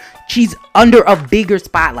looking at her. She's under a bigger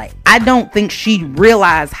spotlight. I don't think she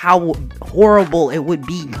realized how horrible it would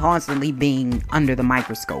be constantly being under the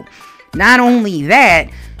microscope. Not only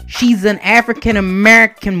that, she's an African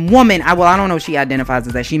American woman. I don't know if she identifies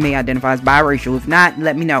as that. She may identify as biracial. If not,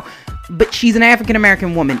 let me know. But she's an African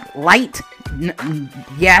American woman. Light,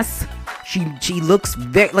 yes. She looks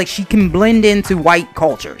very she can blend into white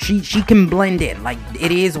culture. She can blend in.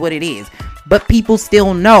 It is what it is. But people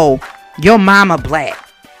still know your mama black.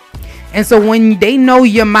 And so when they know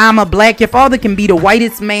your mama black, your father can be the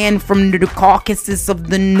whitest man from the Caucasus of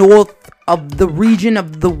the north of the region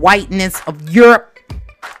of the whiteness of Europe.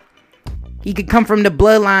 He could come from the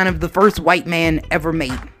bloodline of the first white man ever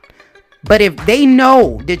made. But if they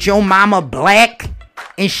know that your mama black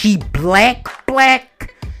and she black,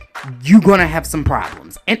 you're gonna have some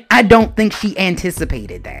problems. And I don't think she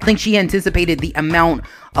anticipated that. I think she anticipated the amount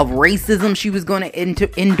of racism she was going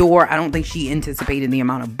to endure. I don't think she anticipated the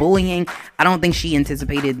amount of bullying. I don't think she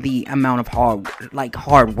anticipated the amount of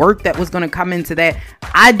hard work that was going to come into that.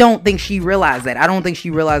 I don't think she realized that. I don't think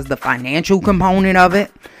she realized the financial component of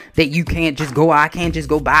it. That you can't just go, I can't just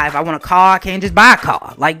go buy. If I want a car, I can't just buy a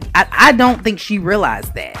car. I don't think she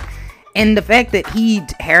realized that. And the fact that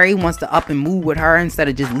Harry wants to up and move with her instead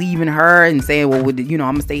of just leaving her and saying, well, I'm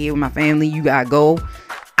going to stay here with my family, you got to go,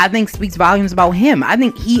 I think speaks volumes about him. I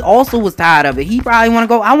think he also was tired of it. He probably want to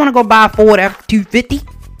go, I want to go buy a Ford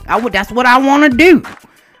F-250. That's what I want to do.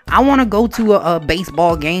 I want to go to a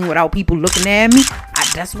baseball game without people looking at me.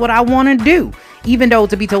 that's what I want to do. Even though,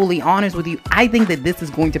 to be totally honest with you, I think that this is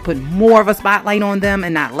going to put more of a spotlight on them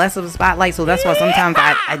and not less of a spotlight. So that's why sometimes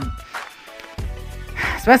I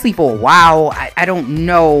especially for a while, I don't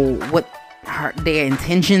know what their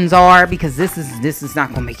intentions are, because this is not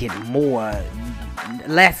going to make it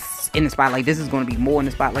less in the spotlight. This is going to be more in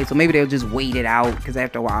the spotlight. So maybe they'll just wait it out, because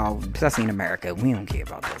after a while, especially in America, we don't care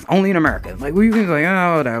about this. Only in America. Like, we can say,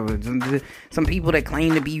 oh, whatever. Some people that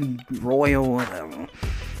claim to be royal, whatever.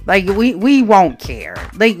 Like, we won't care.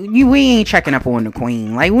 Like, we ain't checking up on the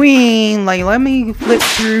queen. Like, we ain't, like, let me flip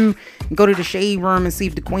through and go to the shade room and see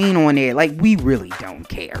if the queen on there. Like, we really don't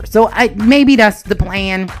care. So, maybe that's the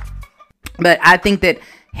plan. But I think that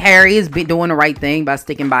Harry has been doing the right thing by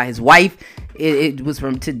sticking by his wife. It was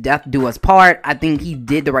from to death do us part. I think he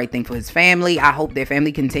did the right thing for his family. I hope their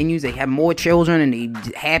family continues. They have more children and they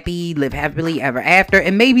live happily ever after.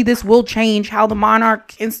 And maybe this will change how the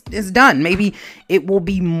monarch is done. Maybe it will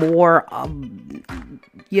be more,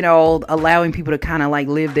 allowing people to kind of like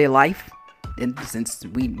live their life. And since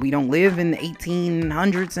we don't live in the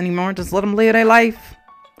 1800s anymore, just let them live their life.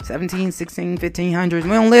 17, 16, 1500s. We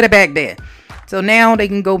don't live it back there. So now they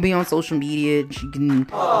can go be on social media. She can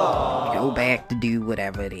go back to do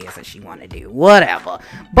whatever it is that she want to do. Whatever.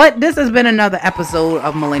 But this has been another episode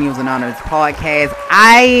of Millennials Anonymous podcast.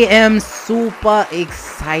 I am super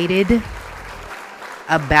excited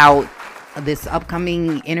about this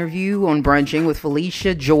upcoming interview on Brunching with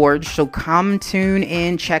Felicia George. So come tune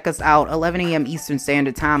in, check us out 11 a.m. Eastern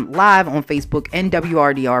Standard Time live on Facebook and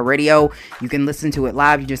WRDR Radio. You can listen to it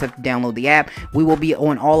live. You just have to download the app. We will be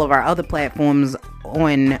on all of our other platforms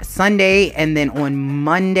on Sunday, and then on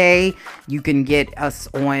Monday you can get us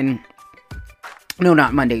on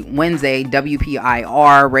Wednesday,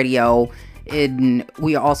 WPIR Radio.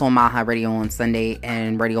 We are also on Mile High Radio on Sunday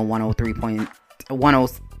and Radio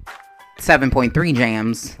 107.3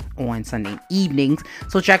 Jams on Sunday evenings.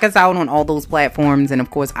 So check us out on all those platforms, and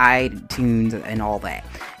of course iTunes and all that.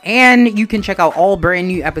 And you can check out all brand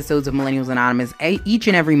new episodes of Millennials Anonymous. Each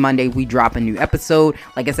and every Monday we drop a new episode.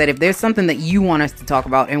 Like I said, if there's something that you want us to talk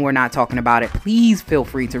about and we're not talking about it, please feel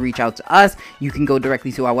free to reach out to us. You can go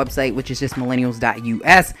directly to our website, which is just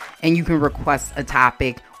millennials.us, and you can request a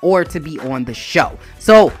topic or to be on the show.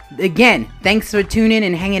 So again, thanks for tuning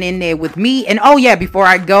and hanging in there with me. And oh yeah, before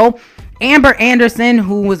I go, Amber Anderson,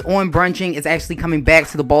 who was on Brunching, is actually coming back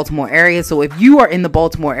to the Baltimore area. So if you are in the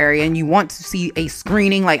Baltimore area and you want to see a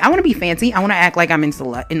screening, like I want to be fancy, I want to act like I'm in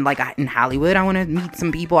Hollywood, I want to meet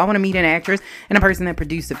some people, I want to meet an actress and a person that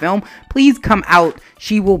produced the film, please come out.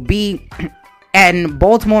 She will be in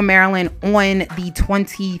Baltimore, Maryland on the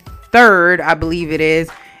 23rd, I believe it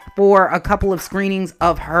is, for a couple of screenings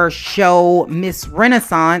of her show Miss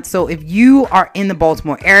Renaissance. So if you are in the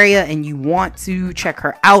Baltimore area and you want to check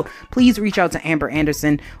her out, please reach out to Amber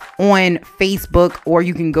Anderson on Facebook, or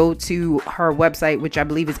you can go to her website, which I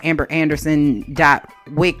believe is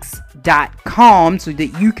amberanderson.wix.com, so that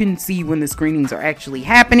you can see when the screenings are actually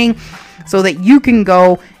happening, so that you can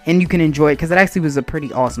go and you can enjoy it, because it actually was a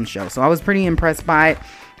pretty awesome show. So I was pretty impressed by it.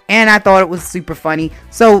 And I thought it was super funny.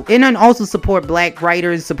 So, and then also support black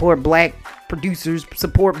writers, support black producers,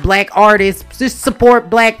 support black artists, just support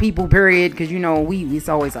black people, period. Because, it's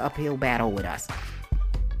always an uphill battle with us.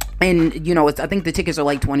 And, I think the tickets are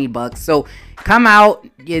like $20. So come out.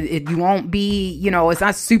 You won't be, it's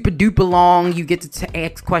not super duper long. You get to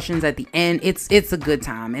ask questions at the end. It's a good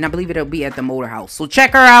time. And I believe it'll be at the Motor House. So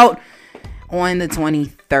check her out on the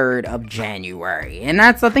 23rd of January. And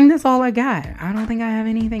I think that's all I got. I don't think I have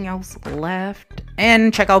anything else left.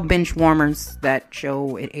 And check out Benchwarmers. That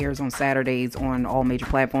show, it airs on Saturdays on all major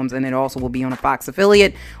platforms, and it also will be on a Fox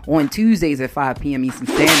affiliate on Tuesdays at 5 p.m. Eastern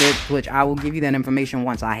Standard, which I will give you that information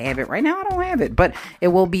once I have it. Right now I don't have it, but it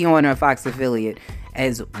will be on a Fox affiliate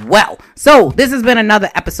as well. So this has been another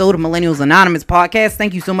episode of Millennials Anonymous podcast.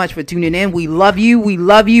 Thank you so much for tuning in. We love you. We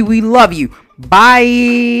love you. We love you.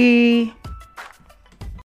 Bye.